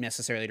you get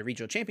necessarily to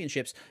regional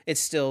championships, it's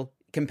still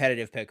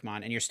competitive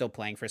Pokemon, and you're still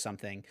playing for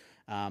something.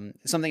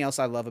 Something else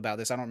I love about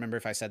this, I don't remember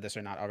if I said this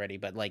or not already,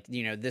 but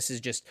this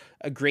is just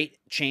a great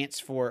chance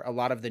for a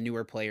lot of the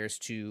newer players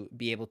to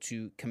be able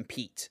to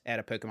compete at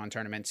a Pokemon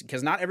tournament,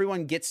 because not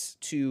everyone gets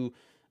to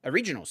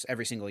regionals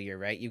every single year,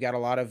 right? You got a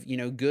lot of,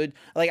 good,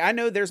 I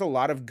know there's a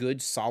lot of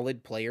good,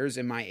 solid players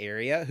in my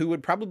area who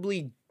would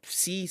probably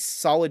see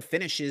solid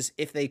finishes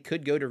if they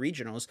could go to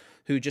regionals,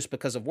 who just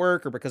because of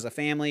work or because of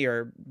family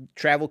or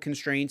travel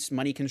constraints,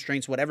 money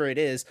constraints, whatever it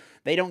is,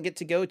 they don't get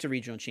to go to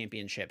regional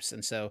championships.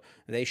 And so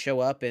they show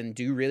up and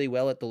do really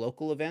well at the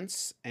local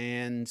events.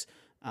 And,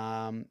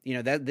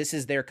 that this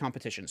is their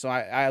competition. So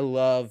I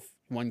love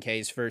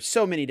 1Ks for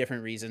so many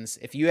different reasons.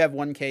 If you have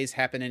 1Ks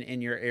happening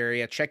in your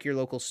area, check your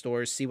local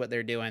stores, see what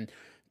they're doing,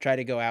 try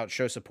to go out,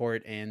 show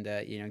support, and,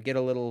 get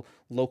a little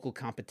local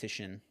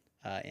competition.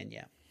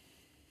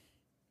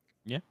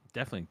 Yeah,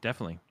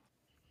 definitely.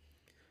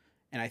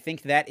 And I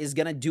think that is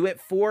going to do it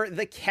for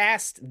the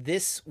cast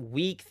this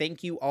week.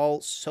 Thank you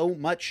all so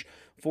much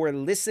for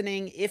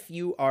listening. If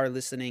you are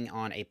listening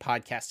on a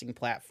podcasting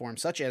platform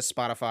such as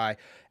Spotify,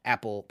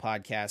 Apple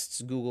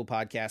Podcasts, Google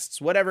Podcasts,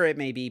 whatever it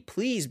may be,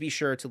 please be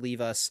sure to leave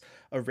us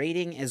a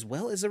rating as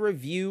well as a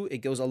review. It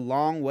goes a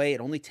long way.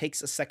 It only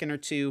takes a second or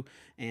two,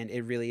 and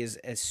it really is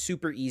a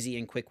super easy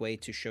and quick way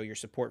to show your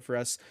support for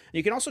us.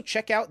 You can also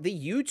check out the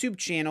YouTube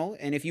channel,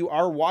 and if you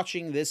are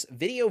watching this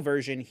video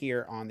version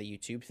here on the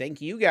YouTube,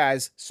 thank you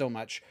guys so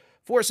much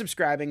for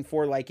subscribing,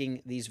 for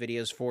liking these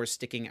videos, for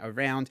sticking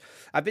around.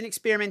 I've been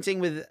experimenting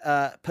with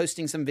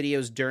posting some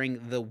videos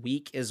during the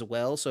week as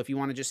well. So if you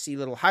want to just see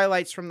little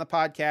highlights from the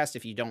podcast,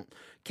 if you don't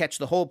catch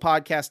the whole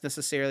podcast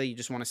necessarily, you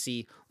just want to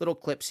see little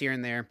clips here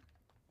and there,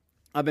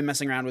 I've been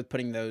messing around with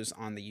putting those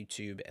on the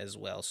YouTube as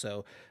well.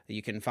 So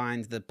you can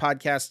find the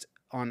podcast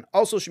on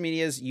all social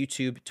medias,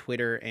 YouTube,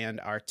 Twitter, and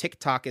our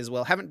TikTok as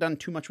well. Haven't done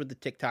too much with the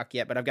TikTok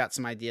yet, but I've got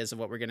some ideas of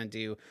what we're going to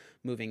do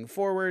moving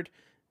forward.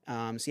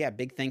 So yeah,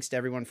 big thanks to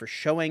everyone for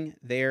showing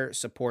their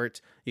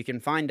support. You can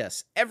find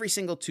us every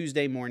single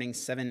Tuesday morning,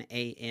 7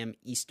 a.m.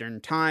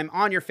 Eastern Time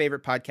on your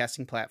favorite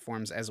podcasting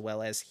platforms, as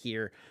well as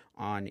here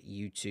on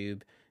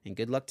YouTube. And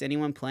good luck to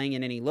anyone playing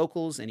in any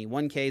locals, any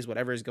 1Ks,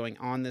 whatever is going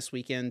on this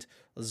weekend.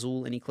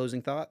 Azul, any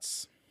closing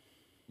thoughts?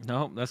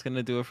 No, that's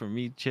gonna do it for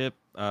me, Chip.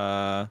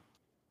 Yeah,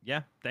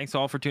 thanks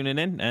all for tuning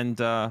in, and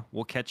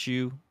we'll catch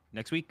you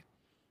next week.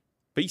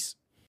 Peace.